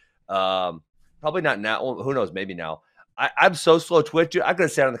athlete, probably not now, who knows, maybe now. I'm so slow twitch, dude. I could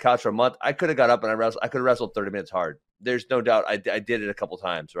have sat on the couch for a month. I could have got up and I could have wrestled 30 minutes hard. There's no doubt I did it a couple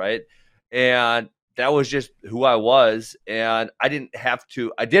times, right? And that was just who I was, and I didn't have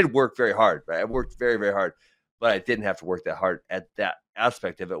to. I did work very hard, right? I worked very, very hard, but I didn't have to work that hard at that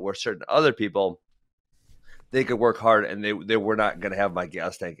aspect of it. Where certain other people, they could work hard, and they were not going to have my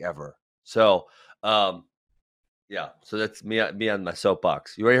gas tank ever. So, so that's me on my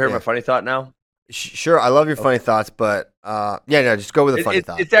soapbox. You ready to hear my funny thought now? Sure, I love your funny thoughts, but just go with the funny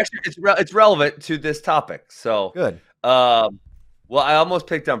thought. It's actually it's relevant to this topic. So good. Well, I almost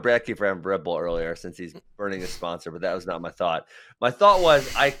picked on Bradkey for having Red Bull earlier since he's burning his sponsor, but that was not my thought. My thought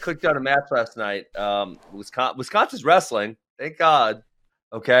was I clicked on a match last night. Wisconsin's wrestling, thank God.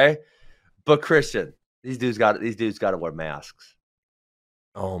 Okay, But Christian, these dudes got to wear masks.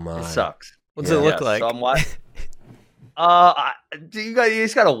 Oh my, it sucks. What's it look like? So I'm watching. You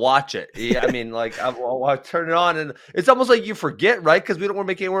just got to watch it. Yeah, I mean, like I turn it on, and it's almost like you forget, right? Because we don't want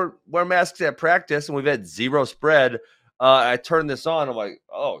to make anyone wear masks at practice, and we've had zero spread. I turn this on, I'm like,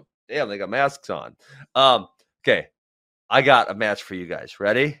 oh damn, they got masks on. Okay, I got a match for you guys.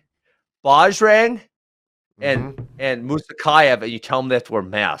 Ready? Bajrang and Musakayev, and you tell them they have to wear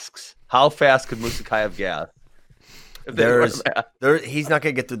masks. How fast could Musakayev gas? He's not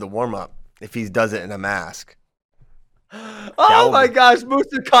gonna get through the warm up if he does it in a mask. Oh my gosh,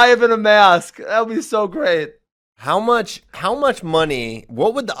 Musakayev in a mask. That would be so great. How much money,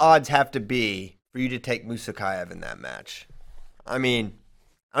 what would the odds have to be for you to take Musakayev in that match? I mean,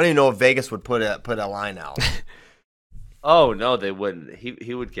 I don't even know if Vegas would put a line out. Oh no, they wouldn't.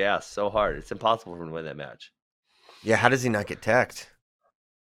 He would gas so hard. It's impossible for him to win that match. Yeah, how does he not get teched?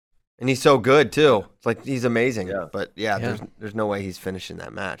 And he's so good too. It's like he's amazing. Yeah. But there's no way he's finishing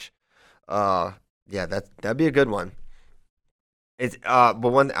that match. That'd be a good one. It's but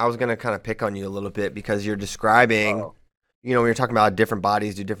one I was gonna kind of pick on you a little bit because you're describing, when you're talking about different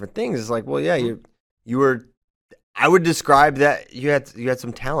bodies do different things. It's like, well, yeah, you were. I would describe that you had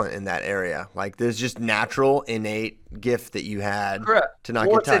some talent in that area. Like there's just natural, innate gift that you had to not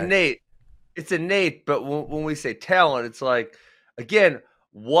get tired. It's innate, but when we say talent, it's like, again,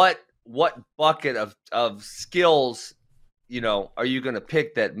 what bucket of skills, are you going to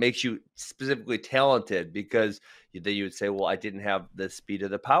pick that makes you specifically talented? Because then you would say, well, I didn't have the speed or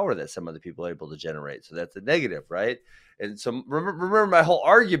the power that some other people are able to generate. So that's a negative, right? And so remember my whole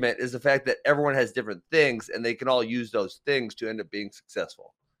argument is the fact that everyone has different things and they can all use those things to end up being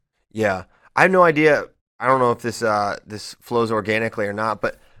successful. Yeah. I have no idea. I don't know if this flows organically or not,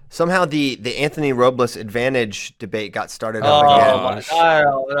 but somehow the Anthony Robles advantage debate got started up again.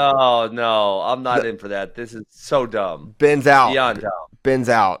 No, I'm not in for that. This is so dumb. Ben's out. Beyond dumb. Ben's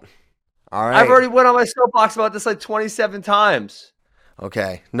out. All right. I've already went on my soapbox about this like 27 times.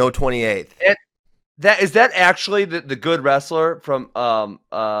 Okay. No 28th. Is that actually the good wrestler from that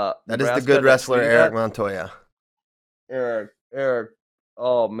Nebraska? Is the good wrestler Eric Montoya. Eric.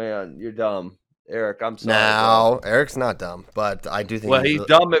 Oh man, you're dumb. Eric, I'm sorry. No, Eric's not dumb, but I do think. Well, he's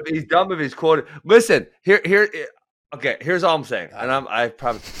dumb if he's quoted. Listen, here. Okay, here's all I'm saying, and I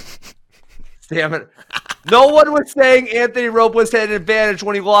probably. Damn it! No one was saying Anthony Robles had an advantage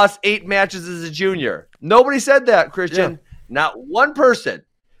when he lost 8 matches as a junior. Nobody said that, Christian. Yeah. Not one person.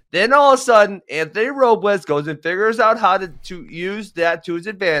 Then all of a sudden, Anthony Robles goes and figures out how to use that to his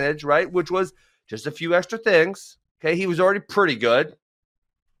advantage, right? Which was just a few extra things. Okay, he was already pretty good.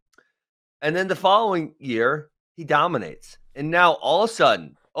 And then the following year, he dominates. And now all of a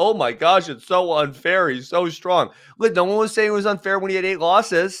sudden, oh my gosh, it's so unfair. He's so strong. Look, no one was saying it was unfair when he had 8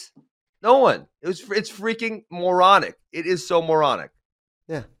 losses. No one. It's freaking moronic. It is so moronic.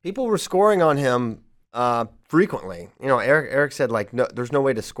 Yeah, people were scoring on him frequently. Eric said, like, no, there's no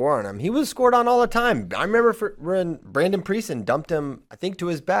way to score on him. He was scored on all the time. I remember when Brandon Prieston dumped him, I think, to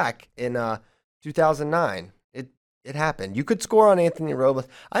his back in 2009. It happened. You could score on Anthony Robles.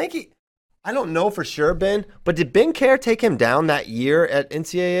 I don't know for sure, Ben, but did Ben Kerr take him down that year at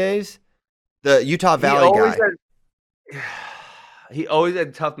NCAAs? The Utah Valley guy. He always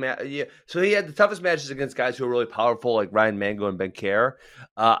had tough match. Yeah, so he had the toughest matches against guys who were really powerful, like Ryan Mango and Ben Kerr.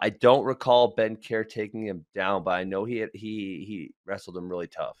 I don't recall Ben Kerr taking him down, but I know he wrestled him really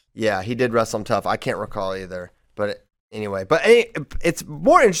tough. Yeah, he did wrestle him tough. I can't recall either. But anyway, it's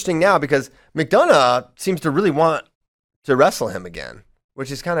more interesting now because McDonough seems to really want to wrestle him again,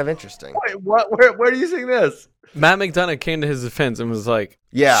 which is kind of interesting. Wait, what? Where do you see this? Matt McDonough came to his defense and was like,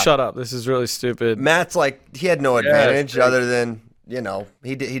 shut up. This is really stupid. Matt's like, he had no advantage other than,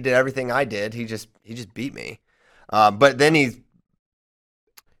 he did everything I did. He just beat me. But then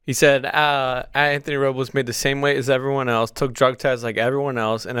he said, Anthony Robles made the same weight as everyone else, took drug tests like everyone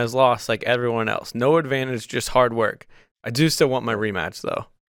else, and has lost like everyone else. No advantage, just hard work. I do still want my rematch, though.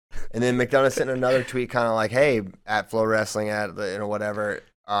 And then McDonough sent another tweet kind of like, hey, at Flow Wrestling, whatever.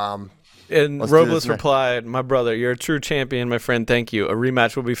 And Robles replied, my brother, you're a true champion, my friend. Thank you. A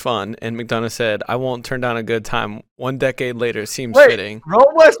rematch will be fun. And McDonough said, I won't turn down a good time. 1 decade later seems fitting.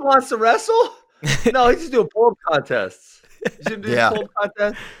 Robles wants to wrestle? No, he's just doing pull-up contests. He's just doing pull-up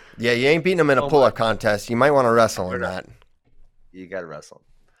contests. Yeah, you ain't beating him in a pull-up contest. You might want to wrestle in that. You got to wrestle.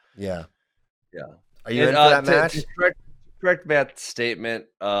 Yeah. Yeah. Are you in for that match? Correct Matt's statement.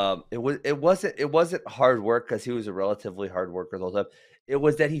 It wasn't hard work because he was a relatively hard worker the whole time. It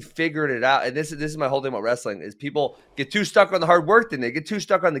was that he figured it out. And this is my whole thing about wrestling is people get too stuck on the hard work thing. They get too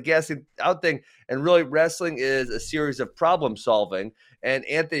stuck on the gassing out thing. And really wrestling is a series of problem solving. And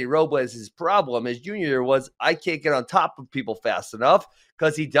Anthony Robles' problem his junior year was I can't get on top of people fast enough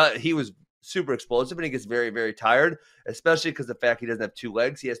because he was super explosive and he gets very, very tired, especially because the fact he doesn't have two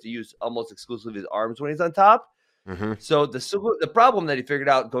legs. He has to use almost exclusively his arms when he's on top. Mm-hmm. So the problem that he figured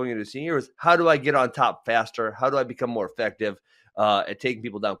out going into senior year was how do I get on top faster? How do I become more effective at taking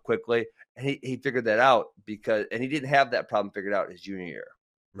people down quickly? And he figured that out and he didn't have that problem figured out his junior year.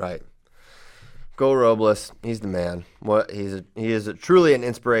 Right. Go Robles. He's the man. He is truly an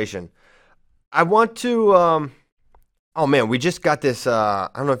inspiration. I want to oh man, we just got this I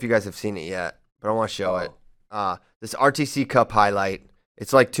don't know if you guys have seen it yet, but I want to show it. This RTC Cup highlight.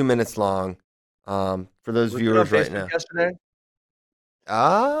 It's like 2 minutes long. For those viewers right now. Yesterday?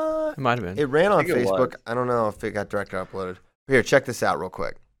 It might have been. It ran on Facebook. I don't know if it got directly uploaded. Here, check this out real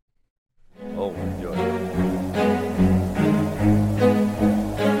quick. Oh, enjoy.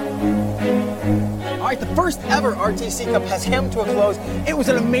 All right, the first ever RTC Cup has come to a close. It was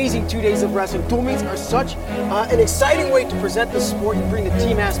an amazing 2 days of wrestling. Dual meets are such an exciting way to present the sport. You bring the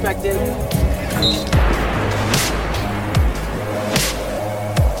team aspect in.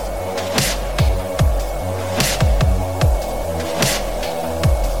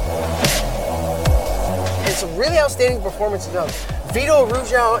 Some really outstanding performances of Vito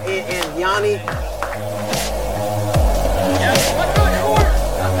Rujao and Yanni.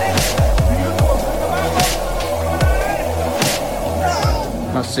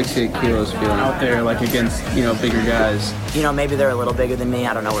 How's 68 kilos feeling out there, like against, bigger guys? Maybe they're a little bigger than me.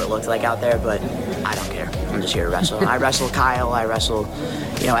 I don't know what it looks like out there, but I don't care. I'm just here to wrestle. I wrestle Kyle. I wrestle,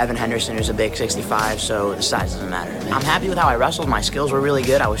 Evan Henderson, who's a big 65, so the size doesn't matter. I'm happy with how I wrestled. My skills were really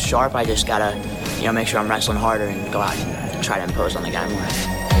good. I was sharp. I just gotta, make sure I'm wrestling harder and go out and try to impose on the guy more.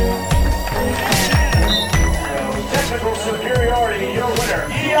 Technical superiority, your winner,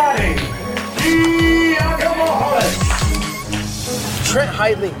 Yanni Diakomohalis. Trent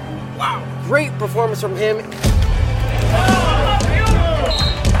Heidley. Wow. Great performance from him.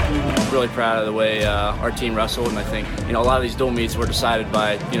 Really proud of the way our team wrestled, and I think a lot of these dual meets were decided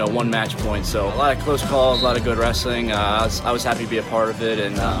by one match point. So a lot of close calls, a lot of good wrestling. I was happy to be a part of it,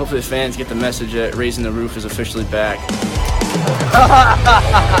 and hopefully the fans get the message that Raising the Roof is officially back.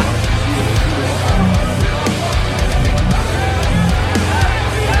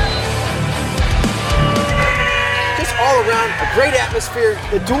 Just all around a great atmosphere.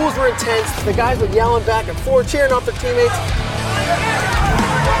 The duels were intense. The guys were yelling back and forth, cheering off their teammates.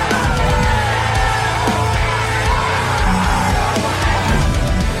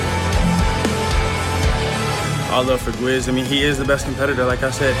 All love for Gwiz. He is the best competitor, like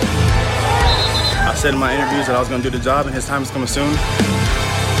I said. I said in my interviews that I was going to do the job, and his time is coming soon.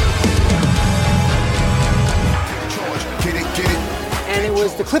 And it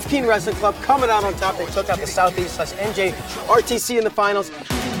was the Cliff Keen Wrestling Club coming out on top. They took out the Southeast /NJ RTC in the finals.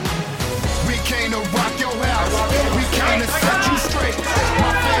 We came to rock your house. We came to set you straight.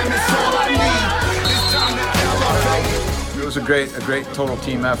 My family's all I need. It's time to elevate. It was a great total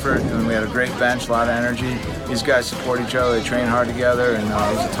team effort, and we had a great bench, a lot of energy. These guys support each other, they train hard together, and it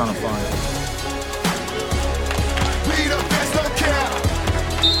was a ton of fun.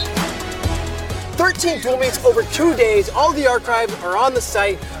 13 dual meets over 2 days. All the archives are on the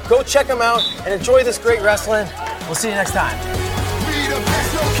site. Go check them out and enjoy this great wrestling. We'll see you next time.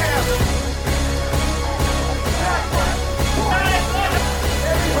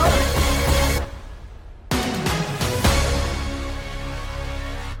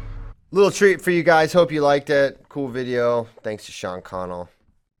 Little treat for you guys. Hope you liked it. Cool video. Thanks to Sean Connell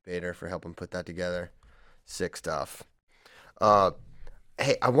Bader for helping put that together. Sick stuff. Hey,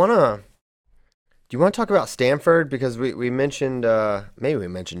 do you want to talk about Stanford? Because we mentioned, maybe we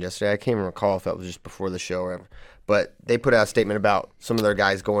mentioned yesterday. I can't even recall if that was just before the show or whatever. But they put out a statement about some of their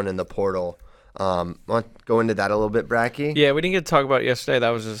guys going in the portal. Want to go into that a little bit, Bracky? Yeah, we didn't get to talk about it yesterday.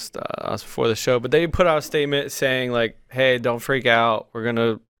 That was just us before the show. But they put out a statement saying, like, hey, don't freak out. We're going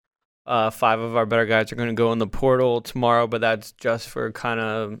to 5 of our better guys are going to go in the portal tomorrow, but that's just for kind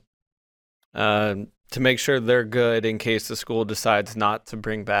of to make sure they're good in case the school decides not to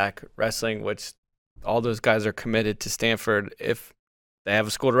bring back wrestling, which all those guys are committed to Stanford if they have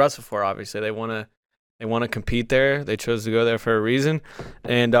a school to wrestle for. Obviously, they want to compete there. They chose to go there for a reason.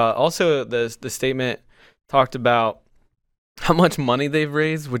 And also the statement talked about how much money they've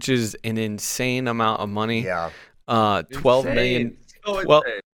raised, which is an insane amount of money. Yeah. $12 million.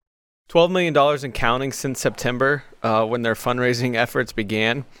 $12 million and counting since September when their fundraising efforts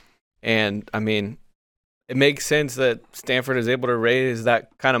began. And, I mean, it makes sense that Stanford is able to raise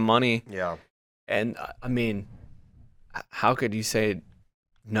that kind of money. Yeah. And, I mean, how could you say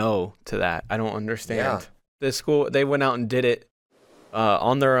no to that? I don't understand. Yeah. This school, they went out and did it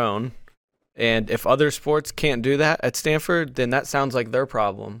on their own. And if other sports can't do that at Stanford, then that sounds like their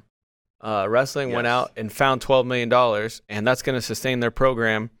problem. Wrestling went out and found $12 million, and that's going to sustain their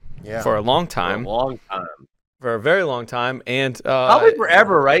program for a long time. For a very long time. And probably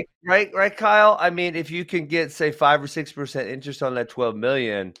forever, right? Right, Kyle? I mean, if you can get, say, 5 or 6% interest on that $12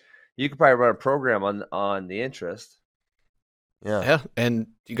 million, you could probably run a program on the interest. Yeah, and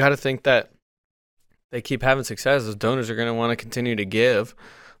you got to think that they keep having success. Those donors are going to want to continue to give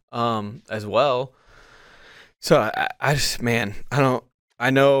as well. So I just, man, I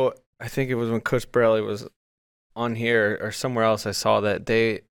think it was when Coach Borelli was on here or somewhere else, I saw that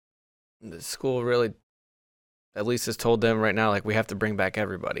the school really, at least has told them right now, like, we have to bring back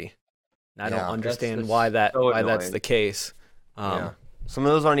everybody. And I don't understand why that's the case. Some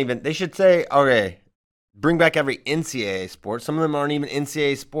of those aren't even, they should say, okay, bring back every NCAA sport. Some of them aren't even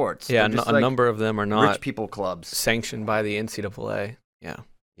NCAA sports. Yeah, a number of them are not rich people clubs sanctioned by the NCAA.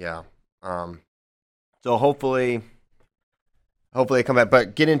 Yeah. So hopefully they come back.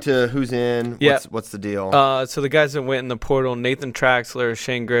 But get into who's in. What's the deal? So the guys that went in the portal: Nathan Traxler,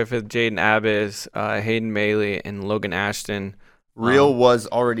 Shane Griffith, Jaden Abbas, Hayden Maley, and Logan Ashton. Real was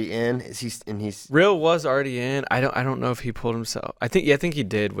already in. Real was already in. I don't know if he pulled himself. I think he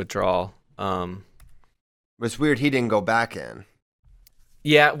did withdraw. It's weird he didn't go back in.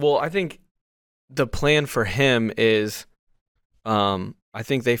 Yeah, well, I think the plan for him is, I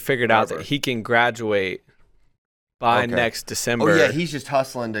think they figured out that he can graduate by next December. Oh yeah, he's just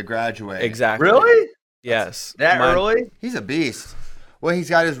hustling to graduate. Exactly. Really? Yes. Early? He's a beast. Well, he's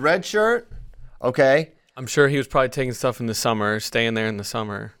got his red shirt. Okay. I'm sure he was probably taking stuff in the summer, staying there in the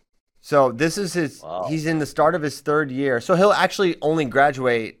summer. So this is his. Wow. He's in the start of his third year. So he'll actually only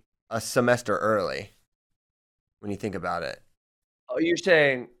graduate a semester early. When you think about it. Oh, you're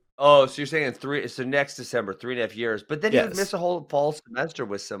saying. Oh, so you're saying so next December, 3.5 years. But then he would miss a whole fall semester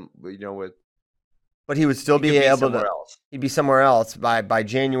with But he would still be able to. Else. He'd be somewhere else by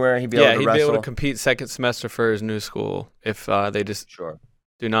January. He'd be able to wrestle. Yeah, he'd be able to compete second semester for his new school if they just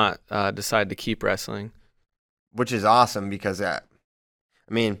do not decide to keep wrestling. Which is awesome because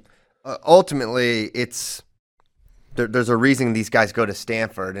ultimately it's there's a reason these guys go to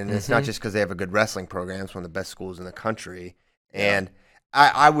Stanford, and it's not just because they have a good wrestling program. It's one of the best schools in the country, and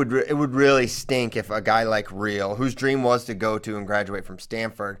it would really stink if a guy like Real, whose dream was to go to and graduate from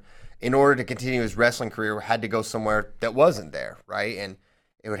Stanford, in order to continue his wrestling career, had to go somewhere that wasn't there, right? And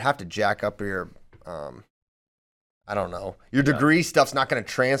it would have to jack up your, I don't know, your degree stuff's not going to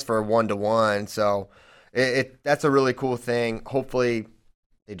transfer 1-to-1. So that's a really cool thing. Hopefully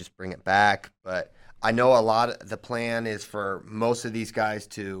they just bring it back. But I know the plan is for most of these guys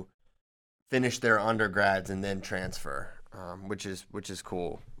to finish their undergrads and then transfer, which is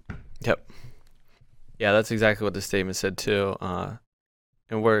cool. Yep. Yeah, that's exactly what the statement said too.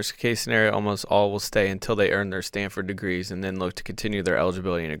 In worst case scenario, almost all will stay until they earn their Stanford degrees and then look to continue their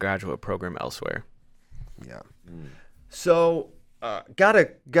eligibility in a graduate program elsewhere. Yeah. So, got a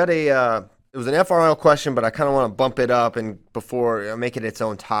it was an FRL question, but I kind of want to bump it up and before make it its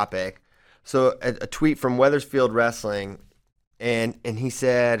own topic. So, a tweet from Wethersfield Wrestling, and he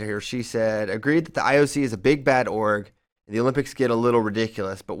said, or she said, agreed that the IOC is a big bad org and the Olympics get a little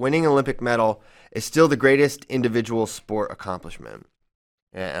ridiculous, but winning an Olympic medal is still the greatest individual sport accomplishment.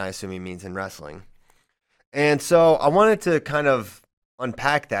 And I assume he means in wrestling. And so I wanted to kind of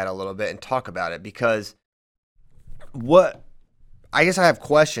unpack that a little bit and talk about it because I guess I have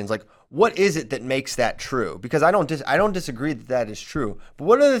questions like, what is it that makes that true? Because I don't disagree that is true. But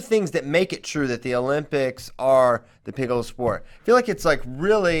what are the things that make it true that the Olympics are the pinnacle of sport? I feel like it's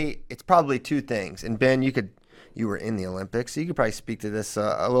probably two things. And Ben, you were in the Olympics, so you could probably speak to this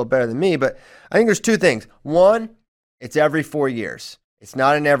a little better than me. But I think there's two things. One, it's every 4 years. It's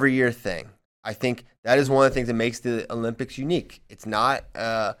not an every year thing. I think that is one of the things that makes the Olympics unique. It's not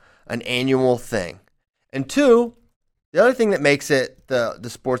an annual thing. And two, the other thing that makes it the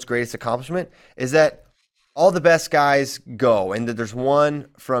sport's greatest accomplishment is that all the best guys go and that there's one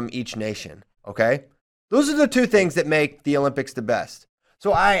from each nation, okay? Those are the two things that make the Olympics the best.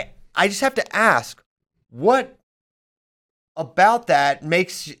 So I just have to ask, what about that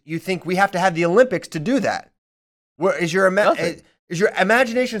makes you think we have to have the Olympics to do that? Where is your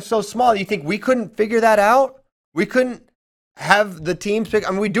imagination so small that you think we couldn't figure that out? We couldn't have the teams pick.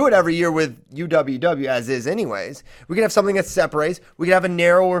 I mean, we do it every year with UWW as is anyways. We could have something that separates. We could have a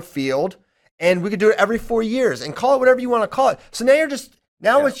narrower field, and we could do it every 4 years and call it whatever you want to call it. So now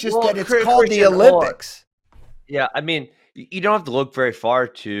it's called the Olympics. Yeah, I mean, you don't have to look very far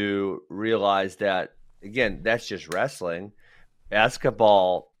to realize that, again, that's just wrestling.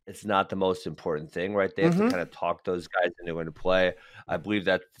 Basketball, it's not the most important thing, right? They have to kind of talk those guys into going to play. I believe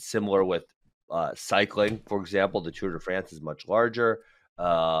that's similar with cycling, for example. The Tour de France is much larger.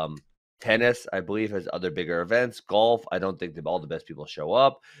 Tennis, I believe, has other bigger events. Golf, I don't think all the best people show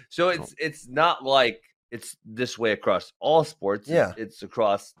up. So it's not like it's this way across all sports. Yeah. It's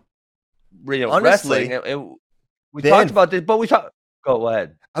across Honestly, wrestling. And we talked about this, but go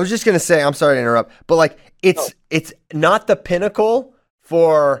ahead. I was just going to say, I'm sorry to interrupt, but like it's not the pinnacle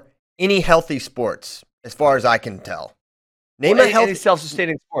for any healthy sports as far as I can tell. Name a healthy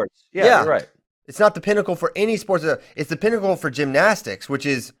self-sustaining sports. Yeah, you're right. It's not the pinnacle for any sports. It's the pinnacle for gymnastics, which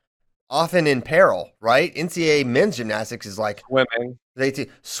is often in peril, right? NCAA men's gymnastics is like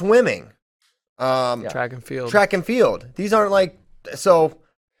swimming, track and field. Track and field. These aren't like so.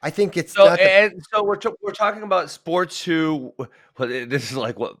 I think it's so. So we're talking about sports who. This is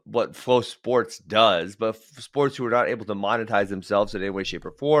like what Flow Sports does, but sports who are not able to monetize themselves in any way, shape,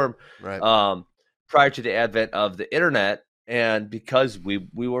 or form. Right. Prior to the advent of the internet, and because we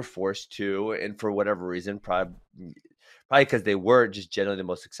were forced to, and for whatever reason, probably because they weren't just generally the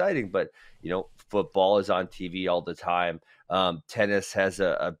most exciting, but football is on TV all the time. Tennis has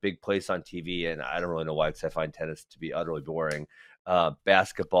a big place on TV, and I don't really know why, because I find tennis to be utterly boring.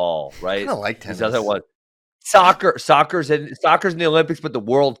 Basketball, right? I like tennis. These other ones. Soccer's in the Olympics, but the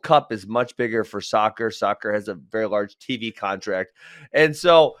World Cup is much bigger for soccer. Soccer has a very large TV contract. And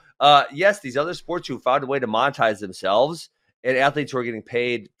so, yes, these other sports who found a way to monetize themselves and athletes who are getting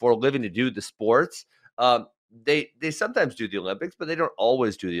paid for a living to do the sports, they sometimes do the Olympics, but they don't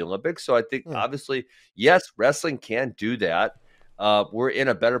always do the Olympics. So I think, obviously, yes, wrestling can do that. We're in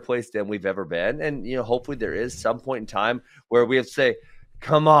a better place than we've ever been. And, hopefully there is some point in time where we have to say,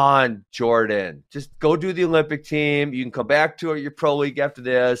 come on, Jordan, just go do the Olympic team. You can come back to your pro league after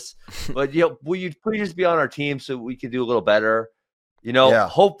this. But, will you please just be on our team so we can do a little better?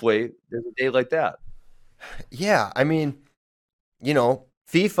 Hopefully there's a day like that. Yeah. I mean,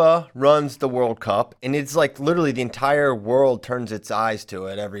 FIFA runs the World Cup, and it's like literally the entire world turns its eyes to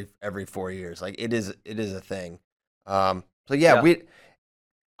it every 4 years. Like it is a thing. I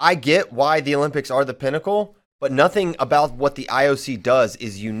get why the Olympics are the pinnacle, but nothing about what the IOC does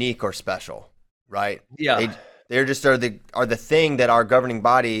is unique or special, right? Yeah, they're just are the thing that our governing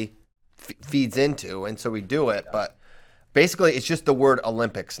body feeds into, and so we do it. But basically, it's just the word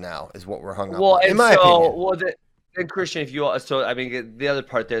Olympics now is what we're hung up on, in my opinion. And Christian, the other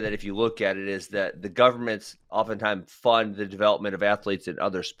part there that if you look at it is that the governments oftentimes fund the development of athletes in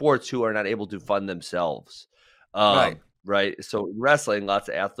other sports who are not able to fund themselves. Right. So in wrestling, lots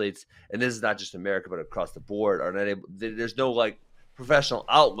of athletes, and this is not just America, but across the board, are not able. There's no professional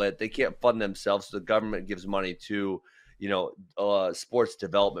outlet. They can't fund themselves. So the government gives money to, sports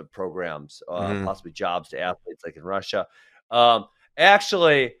development programs, possibly jobs to athletes, like in Russia.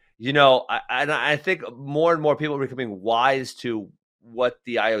 Actually, I think more and more people are becoming wise to what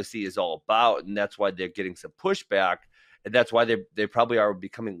the IOC is all about, and that's why they're getting some pushback, and that's why they probably are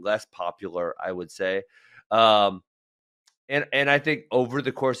becoming less popular, I would say. And I think over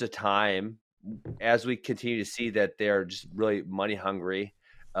the course of time, as we continue to see that they're just really money hungry,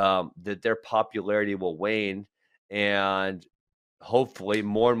 that their popularity will wane, and hopefully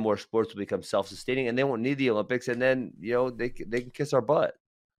more and more sports will become self-sustaining, and they won't need the Olympics, and then they can kiss our butt.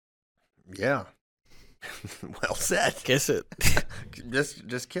 Yeah. Well said. Kiss it.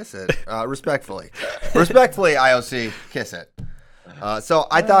 just kiss it. Respectfully, IOC, kiss it. So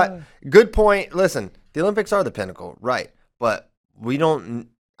I thought, good point. Listen, the Olympics are the pinnacle, right? But I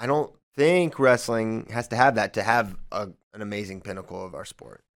don't think wrestling has to have that to have an amazing pinnacle of our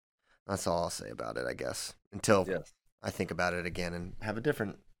sport. That's all I'll say about it, I guess, until I think about it again and have a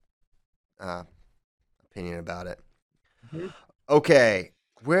different opinion about it. Mm-hmm. Okay,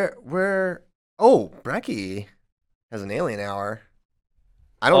 Brecky has an alien hour.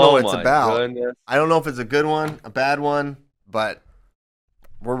 I don't know what it's about. Goodness. I don't know if it's a good one, a bad one, but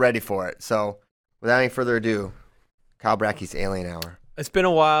we're ready for it. So without any further ado, Kyle Bracky's Alien Hour. It's been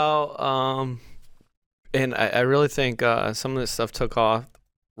a while, and I really think some of this stuff took off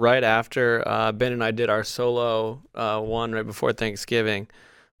right after Ben and I did our solo one right before Thanksgiving.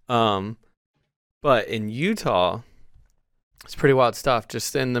 But in Utah, it's pretty wild stuff.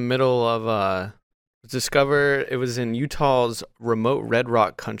 Just in the middle of discovered, it was in Utah's remote Red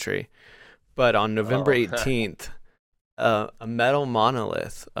Rock country. But on November 18th, a metal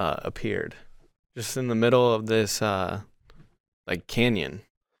monolith appeared just in the middle of this canyon.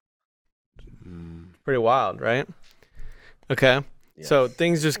 Pretty wild, right? Okay. Yes. So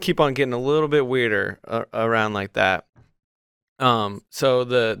things just keep on getting a little bit weirder around like that. So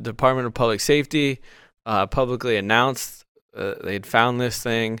the Department of Public Safety publicly announced they'd found this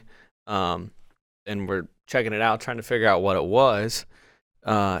thing, and we're checking it out, trying to figure out what it was.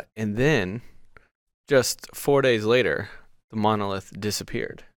 And then just 4 days later, the monolith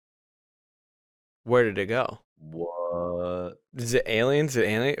disappeared. Where did it go? What? Is it aliens?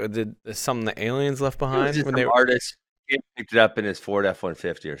 Did something the aliens left behind? When they artist picked it up in his Ford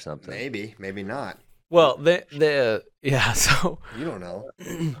F-150 or something. Maybe not. Well, yeah. So you don't know.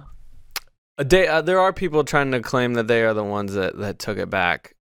 There are people trying to claim that they are the ones that took it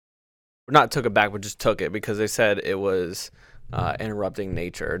back. Not took it back, but just took it because they said it was interrupting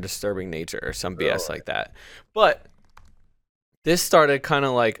nature or disturbing nature or some BS like that. But this started kind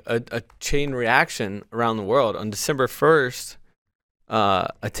of like a chain reaction around the world. On December 1st,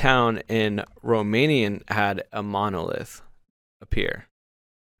 a town in Romania had a monolith appear.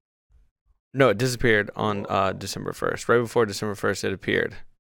 No, it disappeared on December 1st. Right before December 1st, it appeared.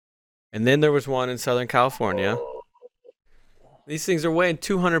 And then there was one in Southern California. These things are weighing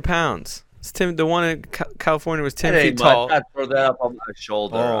 200 pounds. The one in California was 10 feet tall. I'd throw that up on my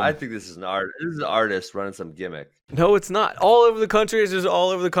shoulder. I think this is an artist running some gimmick. No, it's not. All over the country. It's just all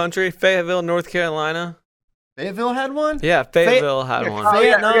over the country. Fayetteville, North Carolina. Fayetteville had one? Yeah, Fayetteville had one.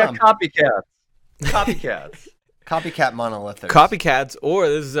 Vietnam. Copycats. Copycat monolithers. Copycats, or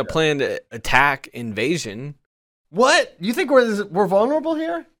this is a planned attack invasion. What? You think we're vulnerable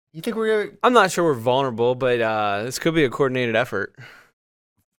here? You think we're? I'm not sure we're vulnerable, but this could be a coordinated effort.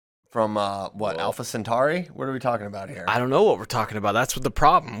 From Alpha Centauri? What are we talking about here? I don't know what we're talking about. That's what the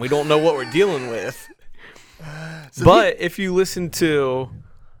problem. We don't know what we're dealing with. But if you listen to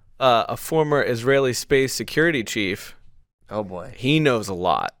a former Israeli space security chief, oh boy, he knows a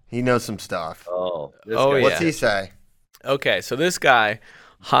lot. He knows some stuff. What's he say? Okay, so this guy,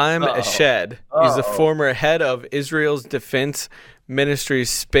 Haim Eshed, he's the former head of Israel's Defense Ministry's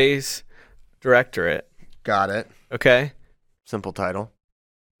Space Directorate. Got it. Okay. Simple title.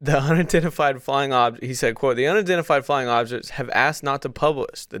 The unidentified flying object, he said, quote, the unidentified flying objects have asked not to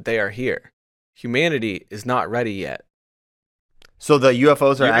publish that they are here. Humanity is not ready yet. So the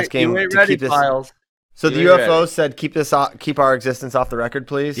UFOs are asking to keep this. Files. So the UFOs said, keep our existence off the record,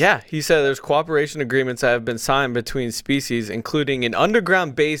 please? Yeah, he said there's cooperation agreements that have been signed between species, including an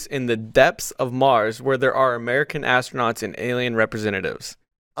underground base in the depths of Mars where there are American astronauts and alien representatives.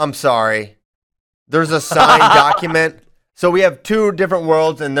 I'm sorry. There's a signed document. So we have two different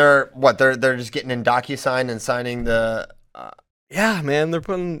worlds, and they're just getting in DocuSign and signing the. Yeah, man, they're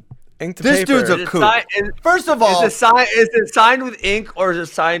putting ink to this paper. This dude's a kook. First of all, is it signed with ink or is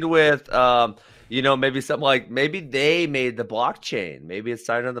it signed with maybe something like maybe they made the blockchain? Maybe it's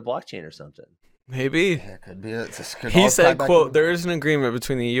signed on the blockchain or something. Maybe. Yeah, it could be. He said, quote, there is an agreement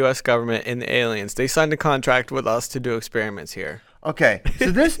between the U.S. government and the aliens. They signed a contract with us to do experiments here. Okay,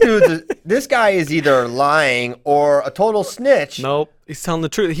 so this guy is either lying or a total snitch. Nope, he's telling the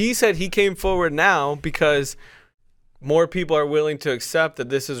truth. He said he came forward now because more people are willing to accept that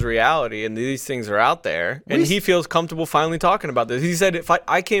this is reality and these things are out there, and he feels comfortable finally talking about this. He said, if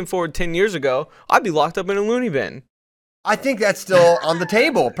I came forward 10 years ago, I'd be locked up in a loony bin. I think that's still on the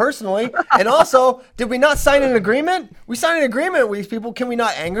table, personally. And also, did we not sign an agreement? We signed an agreement with these people. Can we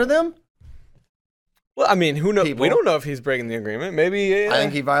not anger them? Well, I mean, who knows? We don't know if he's breaking the agreement. Maybe. I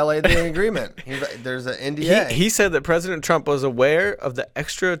think he violated the agreement. There's an NDA. He said that President Trump was aware of the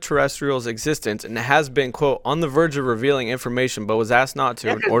extraterrestrials' existence and has been, quote, on the verge of revealing information, but was asked not to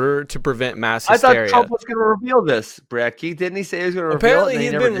in order to prevent mass hysteria. I thought Trump was going to reveal this, Bracky. Didn't he say he was going to reveal it? Apparently,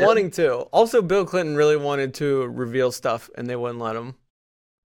 he'd been wanting to. Also, Bill Clinton really wanted to reveal stuff, and they wouldn't let him.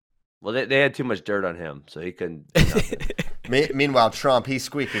 Well, they had too much dirt on him, so he couldn't do nothing. Meanwhile, Trump, he's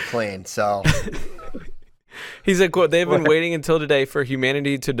squeaky clean, so... He said, quote, they've been waiting until today for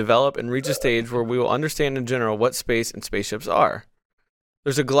humanity to develop and reach a stage where we will understand in general what space and spaceships are.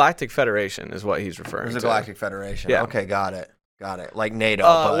 There's a galactic federation is what he's referring to. There's a galactic federation. Yeah. Okay, got it. Like NATO.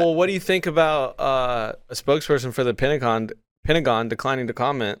 Well, what do you think about a spokesperson for the Pentagon declining to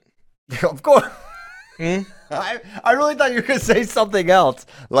comment? Of course. I really thought you were going to say something else.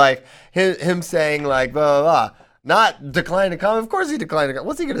 Like him saying like, blah, blah, blah. Not declining to comment. Of course he declined to comment.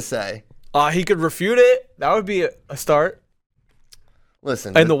 What's he going to say? He could refute it. That would be a start.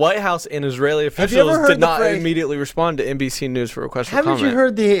 Listen. And the White House and Israeli officials did not immediately respond to NBC News for request for comment. Haven't you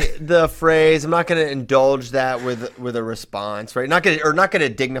heard the phrase, I'm not going to indulge that with a response, right? Not going to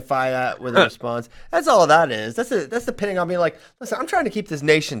dignify that with a response. That's all that is. That's the pinning on me like, listen, I'm trying to keep this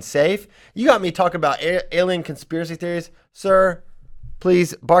nation safe. You got me talking about alien conspiracy theories. Sir,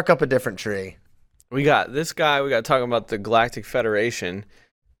 please bark up a different tree. We got this guy. We got talking about the Galactic Federation.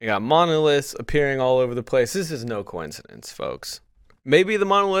 We got monoliths appearing all over the place. This is no coincidence, folks. Maybe the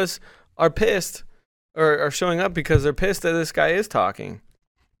monoliths are pissed or are showing up because they're pissed that this guy is talking.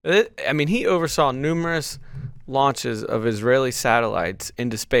 He oversaw numerous launches of Israeli satellites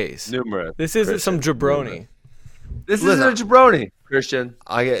into space. Numerous. This isn't some jabroni. This isn't a jabroni, Christian.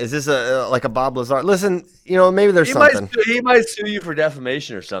 Is this like a Bob Lazar? Listen, maybe there's something. He might sue you for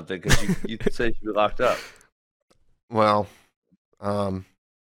defamation or something because you say you should be locked up. Well,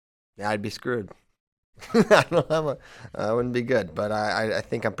 I'd be screwed. I wouldn't be good, but I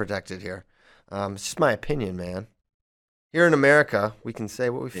think I'm protected here. It's just my opinion, man. Here in America, we can say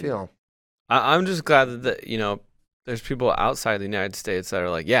what we feel. I'm just glad that there's people outside the United States that are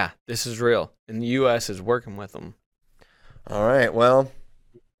like, yeah, this is real, and the U.S. is working with them. All right, well,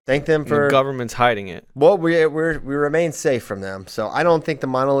 thank them for. The government's hiding it. Well, we remain safe from them, so I don't think the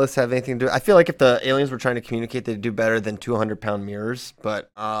monoliths have anything to do. I feel like if the aliens were trying to communicate, they'd do better than 200-pound mirrors. But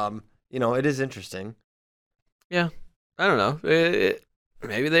it is interesting. Yeah, I don't know.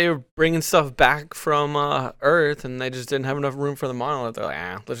 Maybe they were bringing stuff back from Earth, and they just didn't have enough room for the monolith. They're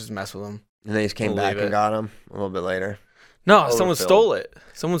like, let's just mess with them. And they just came back and got them a little bit later. No, someone stole it.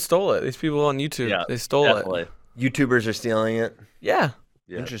 Someone stole it. These people on YouTube, they stole it. YouTubers are stealing it. Yeah.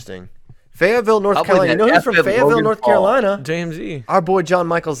 Interesting. Fayetteville, North Carolina. You know who's from Fayetteville, North Carolina? JMZ. Our boy John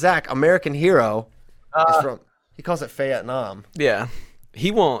Michael Zach, American hero. He calls it Vietnam. Yeah. He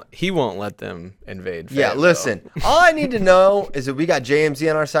won't let them invade Fayetteville. Yeah, listen. All I need to know is that we got JMZ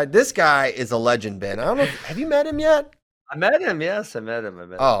on our side. This guy is a legend, Ben. I don't know. Have you met him yet? I met him. Yes, I met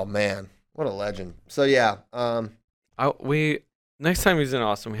him. Oh man, what a legend. So yeah, next time he's in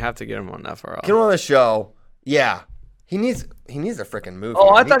Austin, we have to get him on FRL. Get him on the show. Yeah, he needs a freaking move.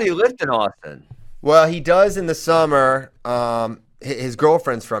 Oh, I thought he lived in Austin. Well, he does in the summer. His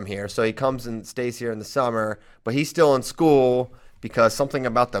girlfriend's from here, so he comes and stays here in the summer. But he's still in school because something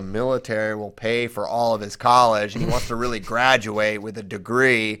about the military will pay for all of his college, and he wants to really graduate with a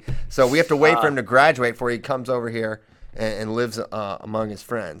degree. So we have to wait for him to graduate before he comes over here and lives among his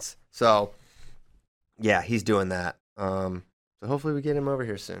friends. So yeah, he's doing that. So hopefully we get him over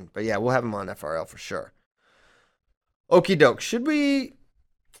here soon. But yeah, we'll have him on FRL for sure. Okie doke. Should we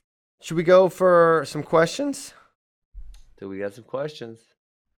go for some questions? Do we got some questions?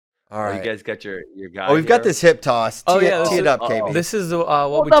 All right. You guys got your guy. Oh, we've got this hip toss. Tee it up, KB. This is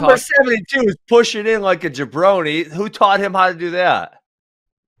what we number 72 is pushing in like a jabroni. Who taught him how to do that?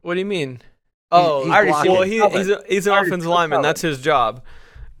 What do you mean? He's an offensive lineman. That's his job.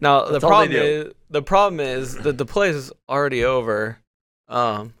 Now the problem is that the play is already over.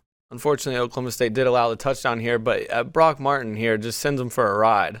 Unfortunately, Oklahoma State did allow the touchdown here, but Brock Martin here just sends him for a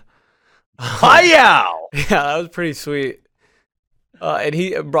ride. Yeah, that was pretty sweet.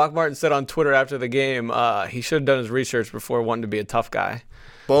 And Brock Martin said on Twitter after the game, he should have done his research before wanting to be a tough guy.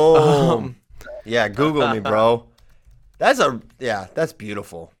 Boom. Yeah, Google me, bro. That's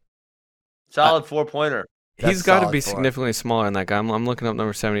beautiful. Solid 4-pointer. He's got to be significantly smaller than that guy. I'm looking up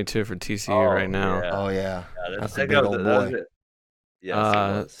number 72 for TCU right now. Yeah. Oh, yeah. That's a big old boy.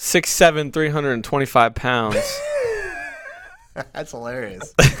 6'7", 325 pounds. That's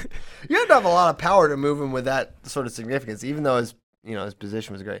hilarious. You have to have a lot of power to move him with that sort of significance, even though his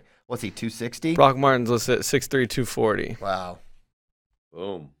position was great. What's he, 260? Brock Martin's listed at 6'3", 240. Wow.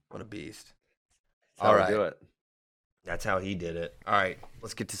 Boom. What a beast. All right. Do it. That's how he did it. All right.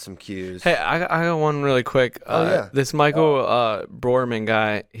 Let's get to some cues. Hey, I got one really quick. This Michael Broerman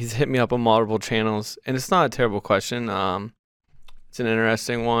guy, he's hit me up on multiple channels, and it's not a terrible question. It's an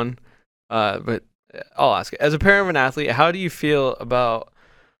interesting one, but I'll ask it. As a parent of an athlete, how do you feel about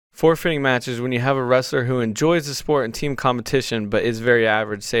forfeiting matches when you have a wrestler who enjoys the sport and team competition but is very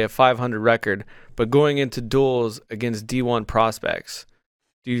average, say a 500 record, but going into duels against D1 prospects?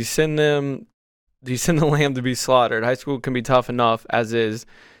 Do you send the lamb to be slaughtered? High school can be tough enough as is.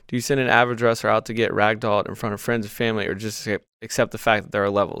 Do you send an average wrestler out to get ragdolled in front of friends and family, or just accept the fact that there are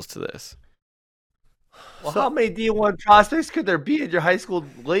levels to this? Well, how many D1 prospects could there be in your high school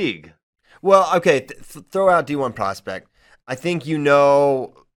league? Well, okay, throw out D1 prospect. I think there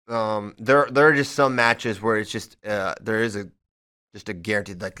are just some matches where it's just there is just a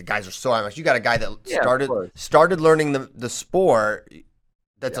guaranteed, like the guys are so much. You got a guy that started learning the sport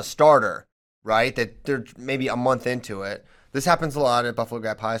that's a starter, right? That they're maybe a month into it. This happens a lot at Buffalo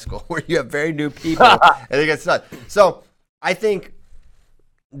Gap High School where you have very new people and they get stuck. So I think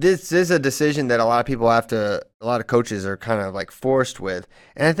this is a decision that a lot of coaches are kind of like forced with.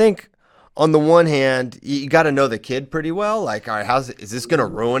 And I think on the one hand, you got to know the kid pretty well. Like, all right, is this going to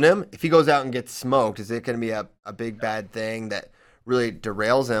ruin him? If he goes out and gets smoked, is it going to be a big bad thing that really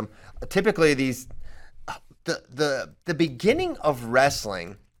derails him. Typically, the beginning of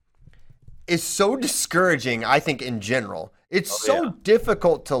wrestling is so discouraging, I think, in general. It's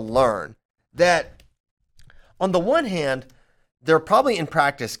difficult to learn that, on the one hand, they're probably in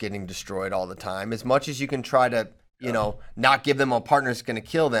practice getting destroyed all the time. As much as you can try to, not give them a partner that's going to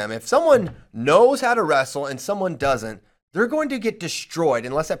kill them. If someone knows how to wrestle and someone doesn't, they're going to get destroyed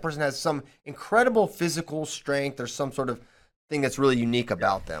unless that person has some incredible physical strength or some sort of thing that's really unique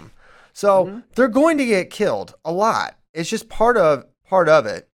about them. So they're going to get killed a lot. It's just part of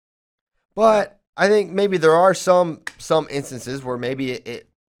it. But I think maybe there are some instances where maybe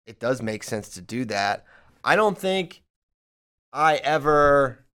it does make sense to do that. I don't think I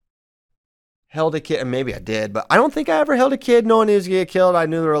ever held a kid, and maybe I did, but I don't think I ever held a kid knowing he was going to get killed. I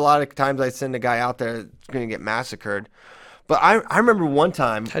knew there were a lot of times I'd send a guy out there that's going to get massacred. But I remember one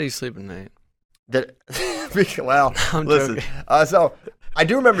time. How do you sleep at night? Well, listen. So I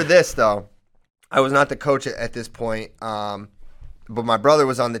do remember this, though. I was not the coach at this point, but my brother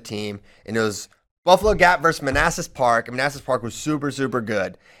was on the team, and it was Buffalo Gap versus Manassas Park. And Manassas Park was super, super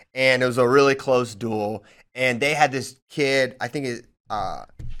good, and it was a really close duel. And they had this kid, I think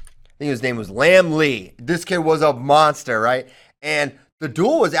his name was Lam Lee. This kid was a monster, right? And the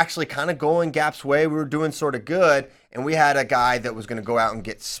duel was actually kind of going Gap's way. We were doing sort of good, and we had a guy that was going to go out and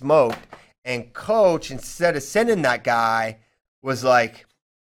get smoked. And coach, instead of sending that guy, was like,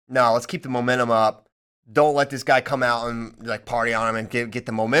 no, let's keep the momentum up. Don't let this guy come out and like party on him and get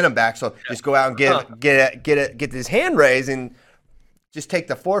the momentum back. So just go out and get his hand raised and just take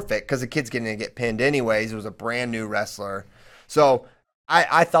the forfeit because the kid's going to get pinned anyways. It was a brand new wrestler. So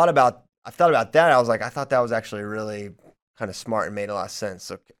I thought about that. I was like, I thought that was actually really kind of smart and made a lot of sense.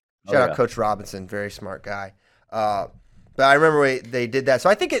 So shout out Coach Robinson, very smart guy. But I remember they did that. So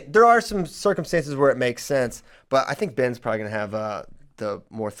I think there are some circumstances where it makes sense. But I think Ben's probably going to have the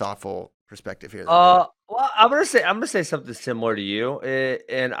more thoughtful perspective here. Well, I'm gonna say something similar to you,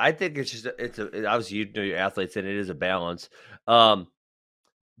 and I think it's obviously you know your athletes, and it is a balance.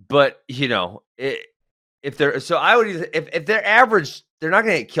 But if they're average, they're not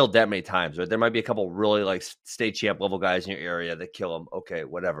gonna get killed that many times. Right? There might be a couple really like state champ level guys in your area that kill them. Okay,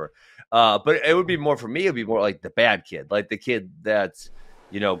 whatever. But it would be more for me. It'd be more like the bad kid, like the kid that's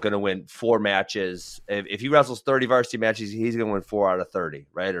going to win 4 matches. If he wrestles 30 varsity matches, he's going to win 4 out of 30,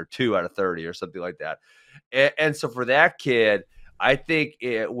 right? Or 2 out of 30 or something like that. And so for that kid, I think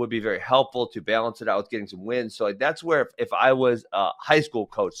it would be very helpful to balance it out with getting some wins. So like that's where if I was a high school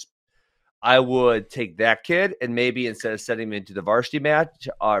coach, I would take that kid and maybe instead of sending him into the varsity match,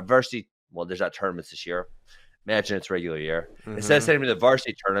 well, there's not tournaments this year. Imagine it's regular year. Mm-hmm. Instead of sending him to the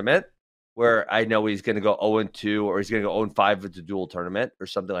varsity tournament, where I know he's going to go 0-2 or he's going to go 0-5 with the dual tournament or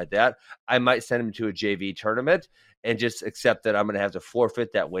something like that, I might send him to a JV tournament and just accept that I'm going to have to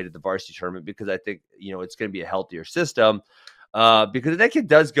forfeit that weight at the varsity tournament because I think, it's going to be a healthier system. Because if that kid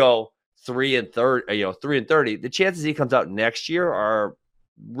does go 3-30, the chances he comes out next year are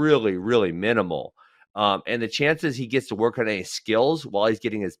really, really minimal. And the chances he gets to work on any skills while he's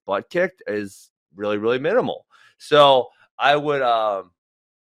getting his butt kicked is really, really minimal. So I would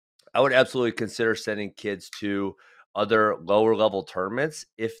absolutely consider sending kids to other lower level tournaments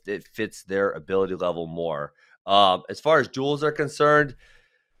if it fits their ability level more. As far as duels are concerned,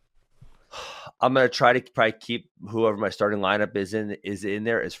 I'm going to try to probably keep whoever my starting lineup is in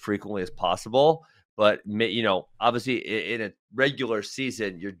there as frequently as possible. But, obviously in a regular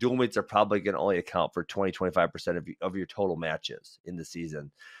season, your dual meets are probably going to only account for 20-25% of your total matches in the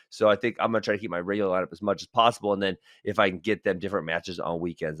season. So I think I'm going to try to keep my regular lineup as much as possible. And then if I can get them different matches on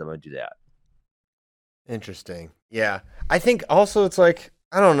weekends, I'm going to do that. Interesting. Yeah. I think also it's like,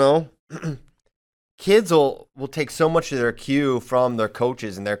 I don't know, kids will take so much of their cue from their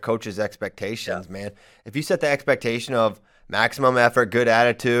coaches and their coaches' expectations, man. If you set the expectation of maximum effort, good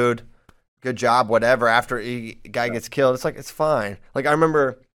attitude, good job, whatever, after a guy gets killed, it's like, it's fine. Like, I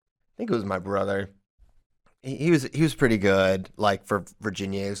remember, I think it was my brother. He was pretty good, like, for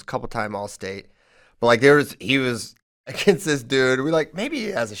Virginia. He was a couple-time All-State. But, like, he was against this dude. We like, maybe he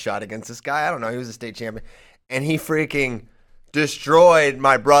has a shot against this guy. I don't know. He was a state champion. And he freaking destroyed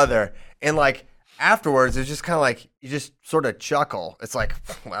my brother. And, like, afterwards, it's just kind of like, you just sort of chuckle. It's like,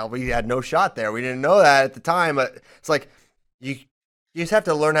 well, we had no shot there. We didn't know that at the time. But it's like, you just have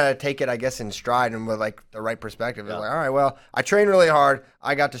to learn how to take it, I guess, in stride and with, like, the right perspective. It's like, all right, well, I trained really hard.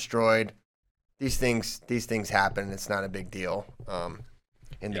 I got destroyed. These things happen. It's not a big deal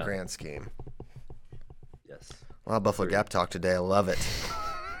in the grand scheme. Yes. A lot of Buffalo Gap talk today. I love it.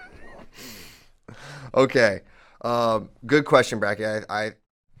 Okay. Good question, Bracky. I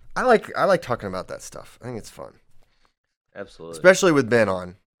like talking about that stuff. I think it's fun. Absolutely. Especially with Ben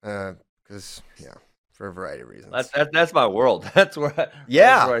on, because for a variety of reasons. That's my world. That's where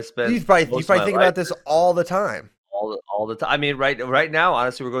I spend. You probably think about this all the time. All the time. I mean, right now,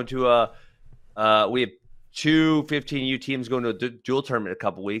 honestly, we're going to we have 2 15U teams going to a dual tournament in a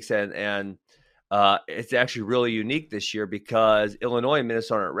couple weeks, and it's actually really unique this year because Illinois and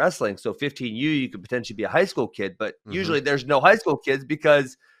Minnesota are wrestling. So 15U, you could potentially be a high school kid, but usually there's no high school kids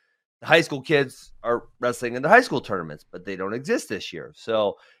because the high school kids are wrestling in the high school tournaments, but they don't exist this year.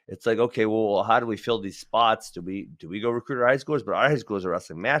 So it's like, okay, well, how do we fill these spots? Do we go recruit our high schoolers? But our high schoolers are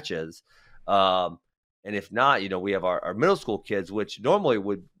wrestling matches. And if not, we have our middle school kids, which normally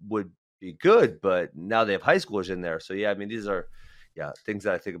would be good, but now they have high schoolers in there. So yeah, I mean, these are things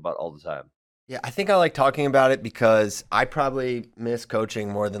that I think about all the time. Yeah, I think I like talking about it because I probably miss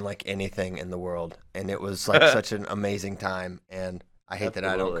coaching more than like anything in the world. And it was like such an amazing time. And I hate that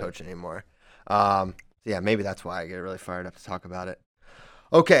I don't coach anymore. Maybe that's why I get really fired up to talk about it.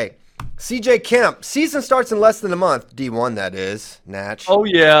 Okay, CJ Kemp. Season starts in less than a month. D1, that is. Natch. Oh,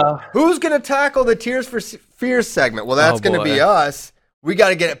 yeah. Who's going to tackle the Tears for Fears segment? Well, that's going to be us. We got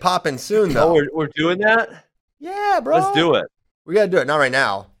to get it popping soon, though. Oh, we're doing that? Yeah, bro. Let's do it. We got to do it. Not right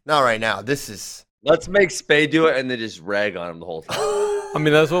now. Let's make Spade do it and then just rag on him the whole time. I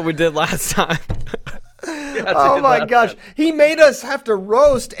mean, that's what we did last time. Oh my gosh. He made us have to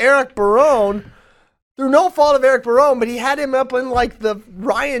roast Eric Barone through no fault of Eric Barone, but he had him up in like the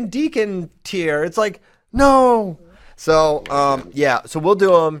Ryan Deacon tier. It's like, no. So, so we'll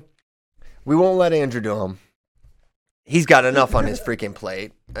do him. We won't let Andrew do him. He's got enough on his freaking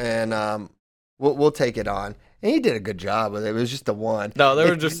plate, and we'll take it on. And he did a good job with it. It was just the one. No, there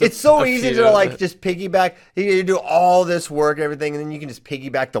were just. It's so easy to like just piggyback. You do all this work, everything, and then you can just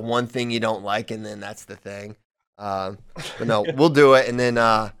piggyback the one thing you don't like, and then that's the thing. But no, we'll do it, and then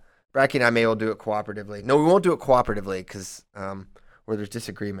Bracky and I will do it cooperatively. No, we won't do it cooperatively because where there's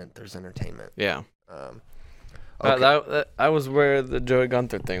disagreement, there's entertainment. Yeah. Okay. That was where the Joey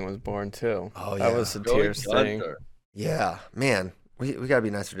Gunther thing was born too. Oh yeah, that was the Tears thing. Yeah, man, we gotta be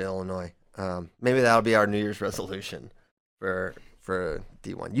nicer to Illinois. Maybe that'll be our New Year's resolution for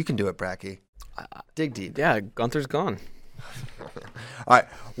D1. You can do it, Bracky. Dig deep. Yeah, Gunther's gone. All right.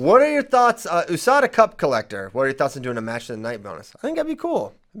 What are your thoughts? USADA Cup Collector. What are your thoughts on doing a match of the night bonus? I think that'd be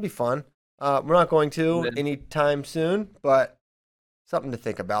cool. It'd be fun. We're not going to anytime soon, but something to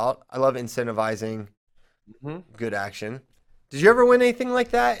think about. I love incentivizing good action. Did you ever win anything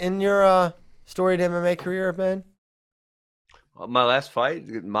like that in your storied MMA career, Ben? My last fight,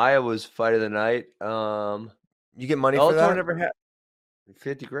 Maya was fight of the night. You get money for that? Never had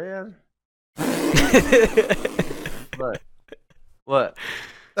 $50,000. What?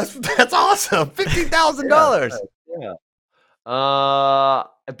 That's awesome. $50,000. Yeah.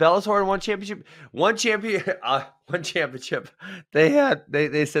 Bellator and one championship. One championship. They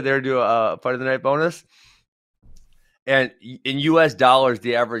said they were doing a fight of the night bonus. And in U.S. dollars,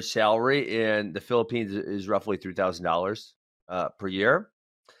 the average salary in the Philippines is roughly $3,000 per year.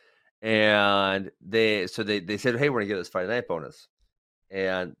 And they said, hey, we're gonna give this fight of the night bonus,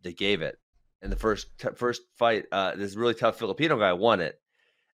 and they gave it. And the first fight, this really tough Filipino guy won it.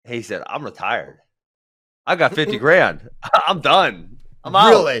 He said, I'm retired. I got $50,000. I'm done. I'm out.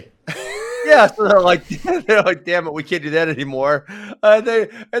 Really? Yeah. So they're like, damn it, we can't do that anymore. And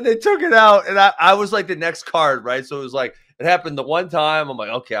they took it out, and I was like the next card, right? So it was like it happened the one time. I'm like,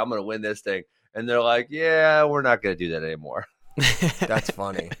 okay, I'm gonna win this thing. And they're like, yeah, we're not gonna do that anymore. That's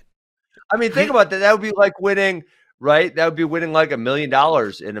funny. I mean, think about that. That would be like winning, right? That would be winning like $1 million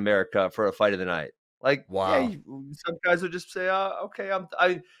in America for a fight of the night. Like, wow. Yeah, some guys would just say, okay,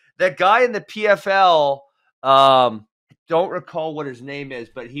 that guy in the PFL. Don't recall what his name is,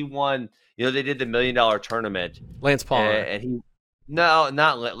 but he won. They did the $1 million tournament. Lance Palmer, and not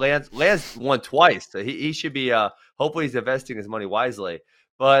Lance. Lance won twice, so he should be. Hopefully, he's investing his money wisely.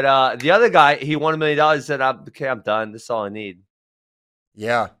 But the other guy, he won $1 million. He said, "Okay, I'm done. This is all I need."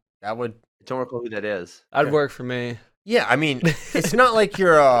 Yeah, that would. I don't recall who that is. That'd work for me. Yeah, I mean, it's not like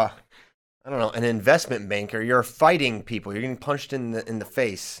you're I don't know, an investment banker. You're fighting people. You're getting punched in the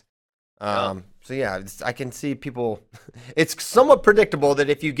face. So yeah, I can see people. It's somewhat predictable that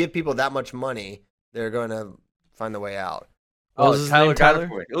if you give people that much money, they're going to find the way out. Tyler?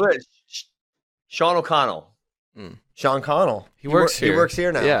 Sean O'Connell. Sean Connell. He works here. He works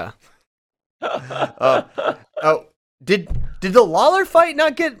here now. Yeah. Did the Lawler fight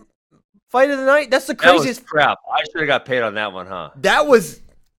not get fight of the night? That's the craziest. That was crap. I should have got paid on that one, huh? That was.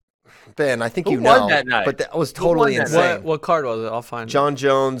 Ben, I think Who you know, won that night? But that was totally insane. What card was it? I'll find John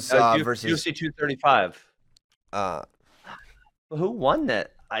Jones versus UFC 235. Who won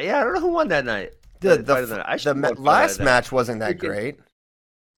that? I don't know who won that night. The last match wasn't that great.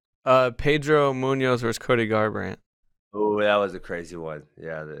 Pedro Munoz versus Cody Garbrandt. Oh, that was a crazy one.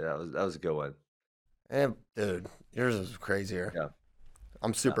 Yeah, that was a good one. Dude, yours was crazier. Yeah,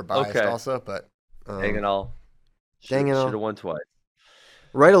 I'm super biased also, but dang it all. Should have won twice.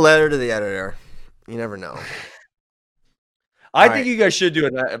 Write a letter to the editor. You never know. I think you guys should do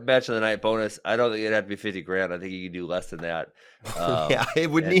a match of the night bonus. I don't think it'd have to be $50,000. I think you can do less than that. Yeah,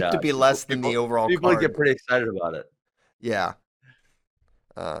 it would need to be less than the overall people card. Would get pretty excited about it. Yeah,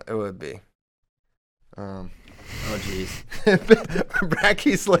 it would be. Oh, jeez.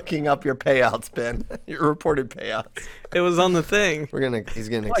 Bracky's looking up your payouts, Ben. Your reported payouts. It was on the thing. He's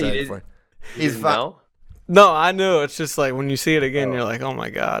getting excited for it. He's fine. No, I knew. It's just like when you see it again, you're like, oh my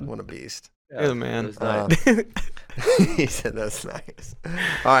God. What a beast. You're the man. Nice. He said that's nice.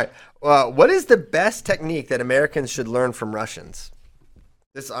 All right. What is the best technique that Americans should learn from Russians?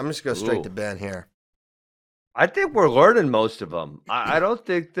 I'm just going to go straight to Ben here. I think we're learning most of them. I don't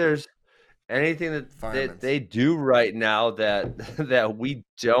think there's anything that they do right now that we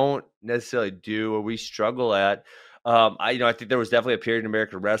don't necessarily do or we struggle at. I think there was definitely a period in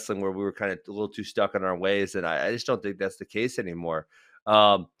American wrestling where we were kind of a little too stuck in our ways, and I just don't think that's the case anymore.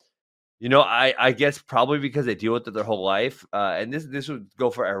 I guess probably because they deal with it their whole life, and this would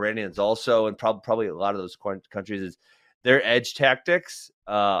go for Iranians also, and probably a lot of those countries is their edge tactics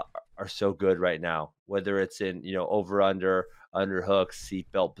are so good right now. Whether it's in over under hooks,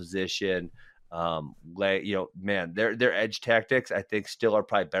 seatbelt position, their edge tactics I think still are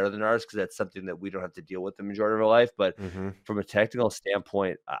probably better than ours because that's something that we don't have to deal with the majority of our life. But from a technical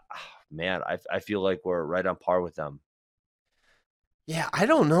standpoint, I feel like we're right on par with them. Yeah, I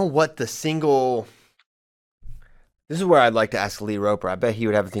don't know what the single. This is where I'd like to ask Lee Roper. I bet he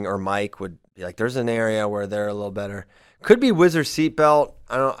would have a thing, or Mike would be like, "There's an area where they're a little better." Could be Wizard seatbelt.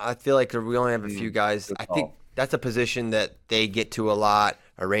 I feel like we only have a few guys. I think that's a position that they get to a lot.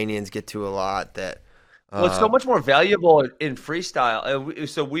 Iranians get to a lot. Well, it's so much more valuable in freestyle.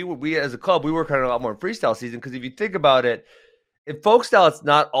 So we as a club, we work on a lot more in freestyle season because if you think about it, in folk style, it's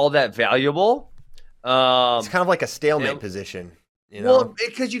not all that valuable. It's kind of like a stalemate position. Well,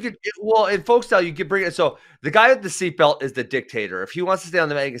 because in folk style, you could bring it. So the guy with the seatbelt is the dictator. If he wants to stay on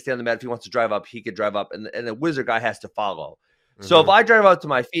the mat, he can stay on the mat. If he wants to drive up, he can drive up. And the wizard guy has to follow. Mm-hmm. So if I drive out to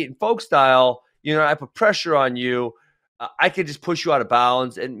my feet in folk style, I put pressure on you. I could just push you out of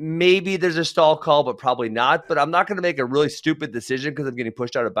bounds. And maybe there's a stall call, but probably not. But I'm not going to make a really stupid decision because I'm getting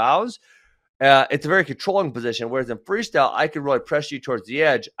pushed out of bounds. It's a very controlling position. Whereas in freestyle, I can really press you towards the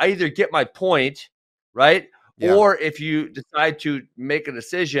edge. I either get my point, right? Yeah. Or if you decide to make a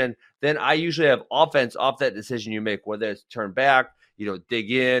decision, then I usually have offense off that decision you make, whether it's turn back, dig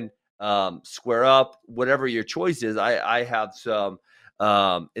in, square up, whatever your choice is. I have some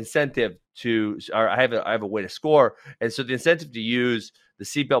incentive or I have a way to score. And so the incentive to use the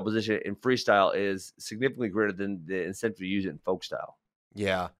seatbelt position in freestyle is significantly greater than the incentive to use it in folk style.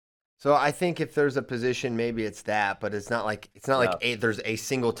 Yeah. So I think if there's a position, maybe it's that, but it's not like there's a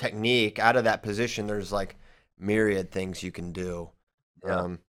single technique out of that position. There's like myriad things you can do.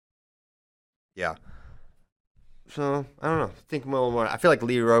 Yeah. So I don't know. Think a little more. I feel like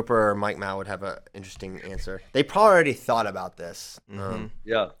Lee Roper or Mike Mao would have an interesting answer. They probably already thought about this.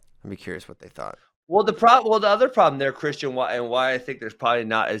 Yeah. I'd be curious what they thought. Well, the other problem there, Christian, why I think there's probably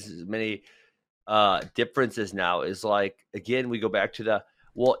not as many differences now is like, again, we go back to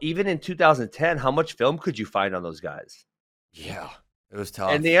even in 2010, how much film could you find on those guys? Yeah, it was tough.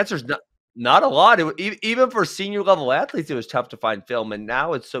 And the answer is not a lot. Even for senior level athletes, it was tough to find film. And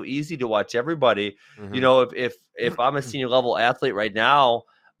now it's so easy to watch everybody. Mm-hmm. If I'm a senior level athlete right now,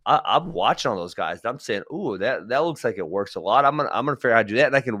 I'm watching all those guys. And I'm saying, ooh, that looks like it works a lot. I'm gonna figure out how to do that,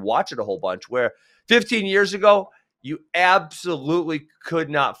 and I can watch it a whole bunch. Where 15 years ago, you absolutely could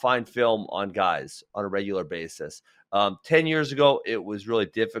not find film on guys on a regular basis. 10 years ago, it was really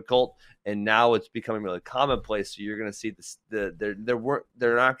difficult, and now it's becoming really commonplace. So you're going to see this. There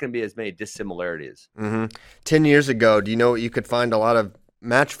not going to be as many dissimilarities. Mm-hmm. 10 years ago, do you know what you could find a lot of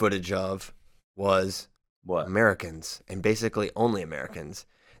match footage of was what? Americans, and basically only Americans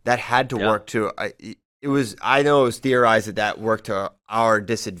that had to work to. I know it was theorized that worked to our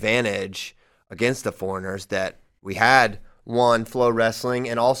disadvantage against the foreigners, that we had Flow Wrestling,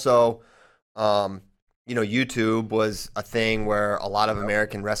 and also YouTube was a thing where a lot of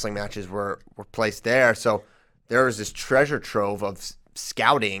American wrestling matches were placed there. So there was this treasure trove of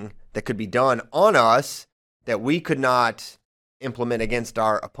scouting that could be done on us that we could not implement against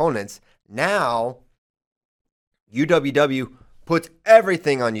our opponents. Now, UWW puts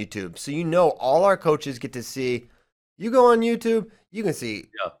everything on YouTube. So all our coaches get to see. You go on YouTube, you can see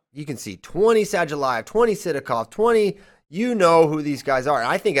you can see 20 Sadulayev, 20 Sidakov, 20. You know who these guys are. And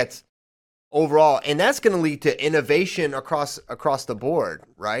I think that's overall, and that's going to lead to innovation across the board,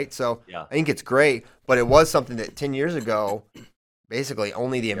 right? So I think it's great, but it was something that 10 years ago, basically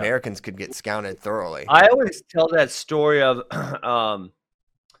only the Americans could get scouted thoroughly. I always tell that story of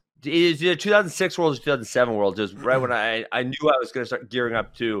either 2006 Worlds or 2007 Worlds. It was right when I knew I was going to start gearing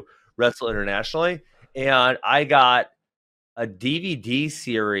up to wrestle internationally, and I got a DVD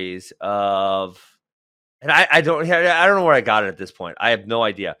series of, and I don't know where I got it at this point. I have no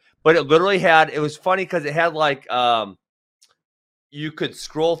idea, but it literally it was funny because it had like you could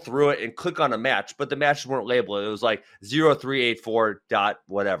scroll through it and click on a match, but the matches weren't labeled. It was like 0384 dot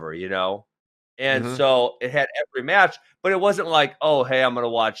whatever, you know. And so it had every match, but it wasn't like, oh, hey, I'm going to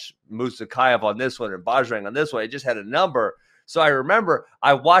watch Musakayev on this one and Bajrang on this one. It just had a number. So I remember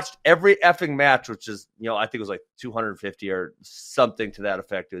I watched every effing match, which is, I think it was like 250 or something to that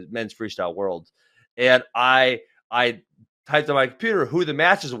effect. It was Men's Freestyle Worlds. And I typed on my computer who the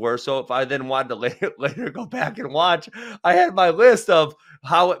matches were. So if I then wanted to later go back and watch, I had my list of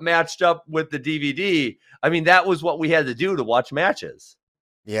how it matched up with the DVD. I mean, that was what we had to do to watch matches.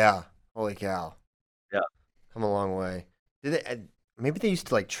 Yeah. Holy cow. Yeah. Come a long way. Maybe they used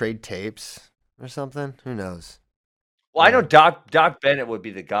to like trade tapes or something. Who knows? Well, I know Doc Bennett would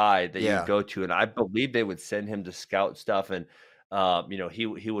be the guy that you go to, and I believe they would send him to scout stuff, and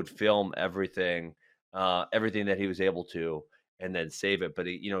he would film everything that he was able to, and then save it. But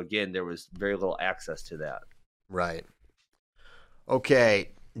again, there was very little access to that. Right.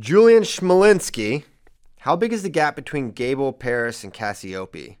 Okay, Julian Schmelinsky. How big is the gap between Gable, Paris, and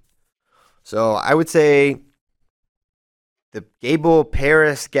Cassiope? So I would say the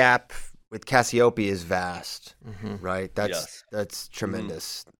Gable-Paris gap with Cassiope is vast, right? That's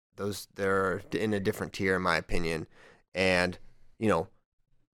tremendous. They're in a different tier, in my opinion. And,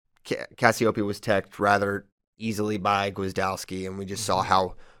 Cassiope was teched rather easily by Gwiazdowski, and we just saw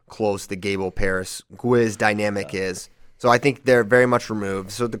how close the Gable-Paris-Gwiz dynamic is. So I think they're very much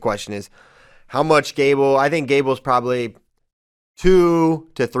removed. So the question is, how much Gable? I think Gable's probably 2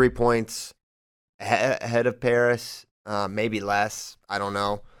 to 3 points ahead of Paris, maybe less. I don't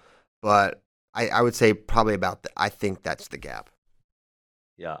know, but I would say probably about. I think that's the gap.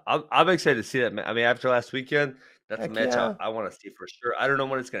 Yeah, I'm excited to see that. I mean, after last weekend, that's a match I want to see for sure. I don't know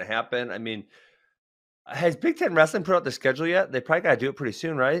when it's going to happen. I mean, has Big Ten Wrestling put out their schedule yet? They probably got to do it pretty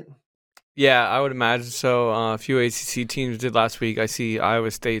soon, right? Yeah, I would imagine so. A few ACC teams did last week. I see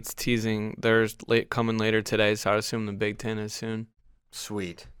Iowa State's teasing theirs coming later today, so I assume the Big Ten is soon.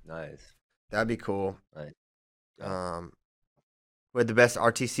 Sweet. Nice. That'd be cool. Nice. We had the best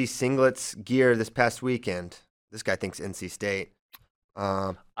RTC singlets gear this past weekend. This guy thinks NC State.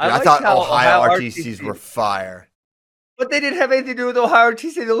 I thought Ohio RTCs were fire. But they didn't have anything to do with Ohio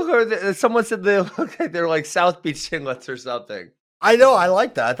RTC. Someone said they look like they're like South Beach singlets or something. I know. I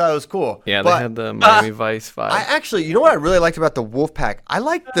like that. I thought it was cool. Yeah, they had the Miami Vice vibe. I actually, you know what I really liked about the Wolfpack? I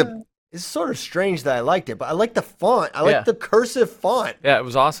liked it's sort of strange that I liked it, but I liked the font. I liked the cursive font. Yeah, it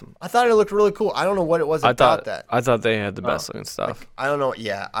was awesome. I thought it looked really cool. I don't know what it was about that. I thought they had the best looking stuff. Like, I don't know.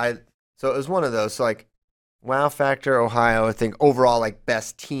 Yeah. So it was one of those. So like, Wow Factor, Ohio, I think overall like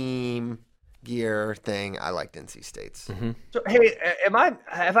best team gear thing. I liked NC State's. Mm-hmm. So hey,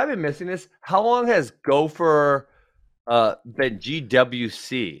 have I been missing this? How long has Gopher been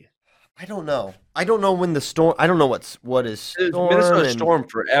GWC? I don't know. I don't know when the storm. I don't know what is Storm. Minnesota Storm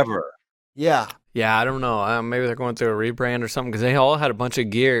forever. Yeah. Yeah, I don't know. Maybe they're going through a rebrand or something because they all had a bunch of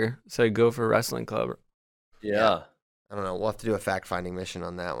gear. So Gopher Wrestling Club. Yeah. I don't know. We'll have to do a fact-finding mission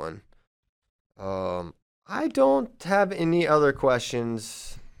on that one. I don't have any other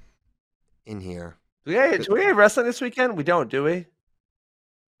questions in here. Do we have wrestling this weekend? We don't, do we?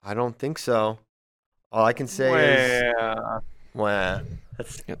 I don't think so. All I can say is...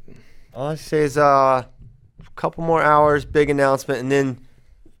 All I say is a couple more hours, big announcement, and then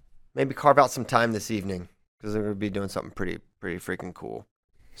maybe carve out some time this evening because they're going to be doing something pretty freaking cool.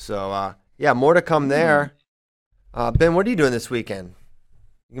 So, more to come there. Ben, what are you doing this weekend?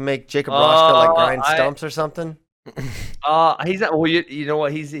 You can make Jacob Roshka like grind stumps or something? He's not. Well, you know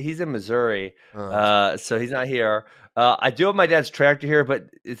what? He's in Missouri, so he's not here. I do have my dad's tractor here, but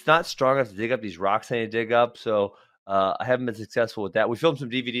it's not strong enough to dig up these rocks I need to dig up. So I haven't been successful with that. We filmed some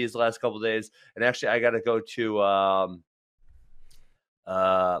DVDs the last couple of days, and actually I got to go to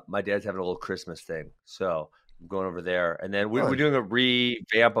my dad's having a little Christmas thing, so I'm going over there. And then we're doing a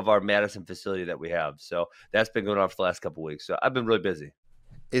revamp of our Madison facility that we have. So that's been going on for the last couple of weeks. So I've been really busy.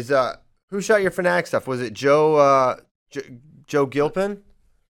 Who shot your Fanatic stuff? Was it Joe Gilpin?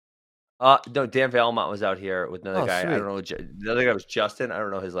 No, Dan Valmont was out here with another guy. Sweet. I don't know. The other guy was Justin. I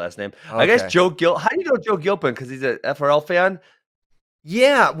don't know his last name. Okay. I guess Joe Gil. How do you know Joe Gilpin? Because he's a FRL fan.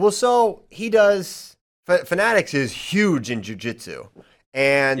 Yeah. Well, so he does. Fanatics is huge in jiu-jitsu,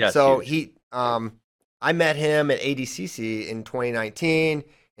 and so huge. He. I met him at ADCC in 2019,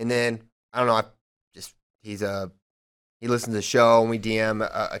 and then I don't know. He listens to the show and we DM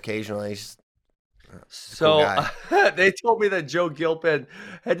occasionally. So cool they told me that Joe Gilpin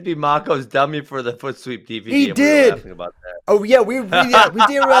had to be Mako's dummy for the foot sweep DVD. He did. About that. Oh yeah, we did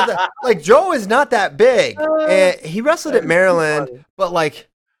about that. Like Joe is not that big, and he wrestled at Maryland, but like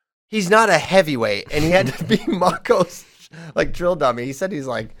he's not a heavyweight, and he had to be Mako's like drill dummy. He said he's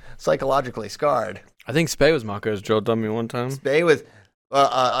like psychologically scarred. I think Spey was Mako's drill dummy one time. Spey was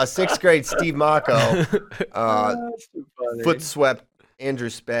a 6th grade Steve Mako foot swept Andrew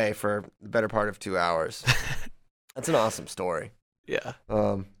Spey for the better part of 2 hours. That's an awesome story. Yeah.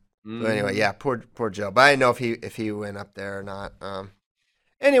 But anyway, yeah, poor Joe. But I didn't know if he went up there or not.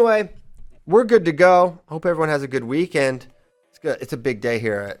 Anyway, we're good to go. Hope everyone has a good weekend. It's good. It's a big day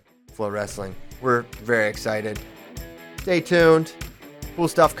here at Flow Wrestling. We're very excited. Stay tuned. Cool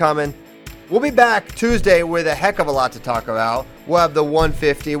stuff coming. We'll be back Tuesday with a heck of a lot to talk about. We'll have the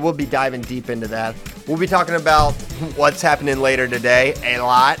 150. We'll be diving deep into that. We'll be talking about what's happening later today, a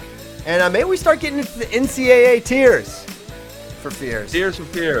lot. And maybe we start getting into the NCAA Tears for Fears. Tears for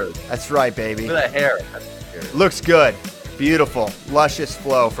Fears. That's right, baby. Look at that hair. Looks good. Beautiful. Luscious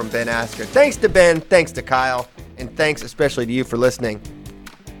flow from Ben Askren. Thanks to Ben. Thanks to Kyle. And thanks especially to you for listening.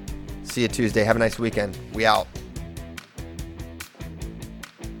 See you Tuesday. Have a nice weekend. We out.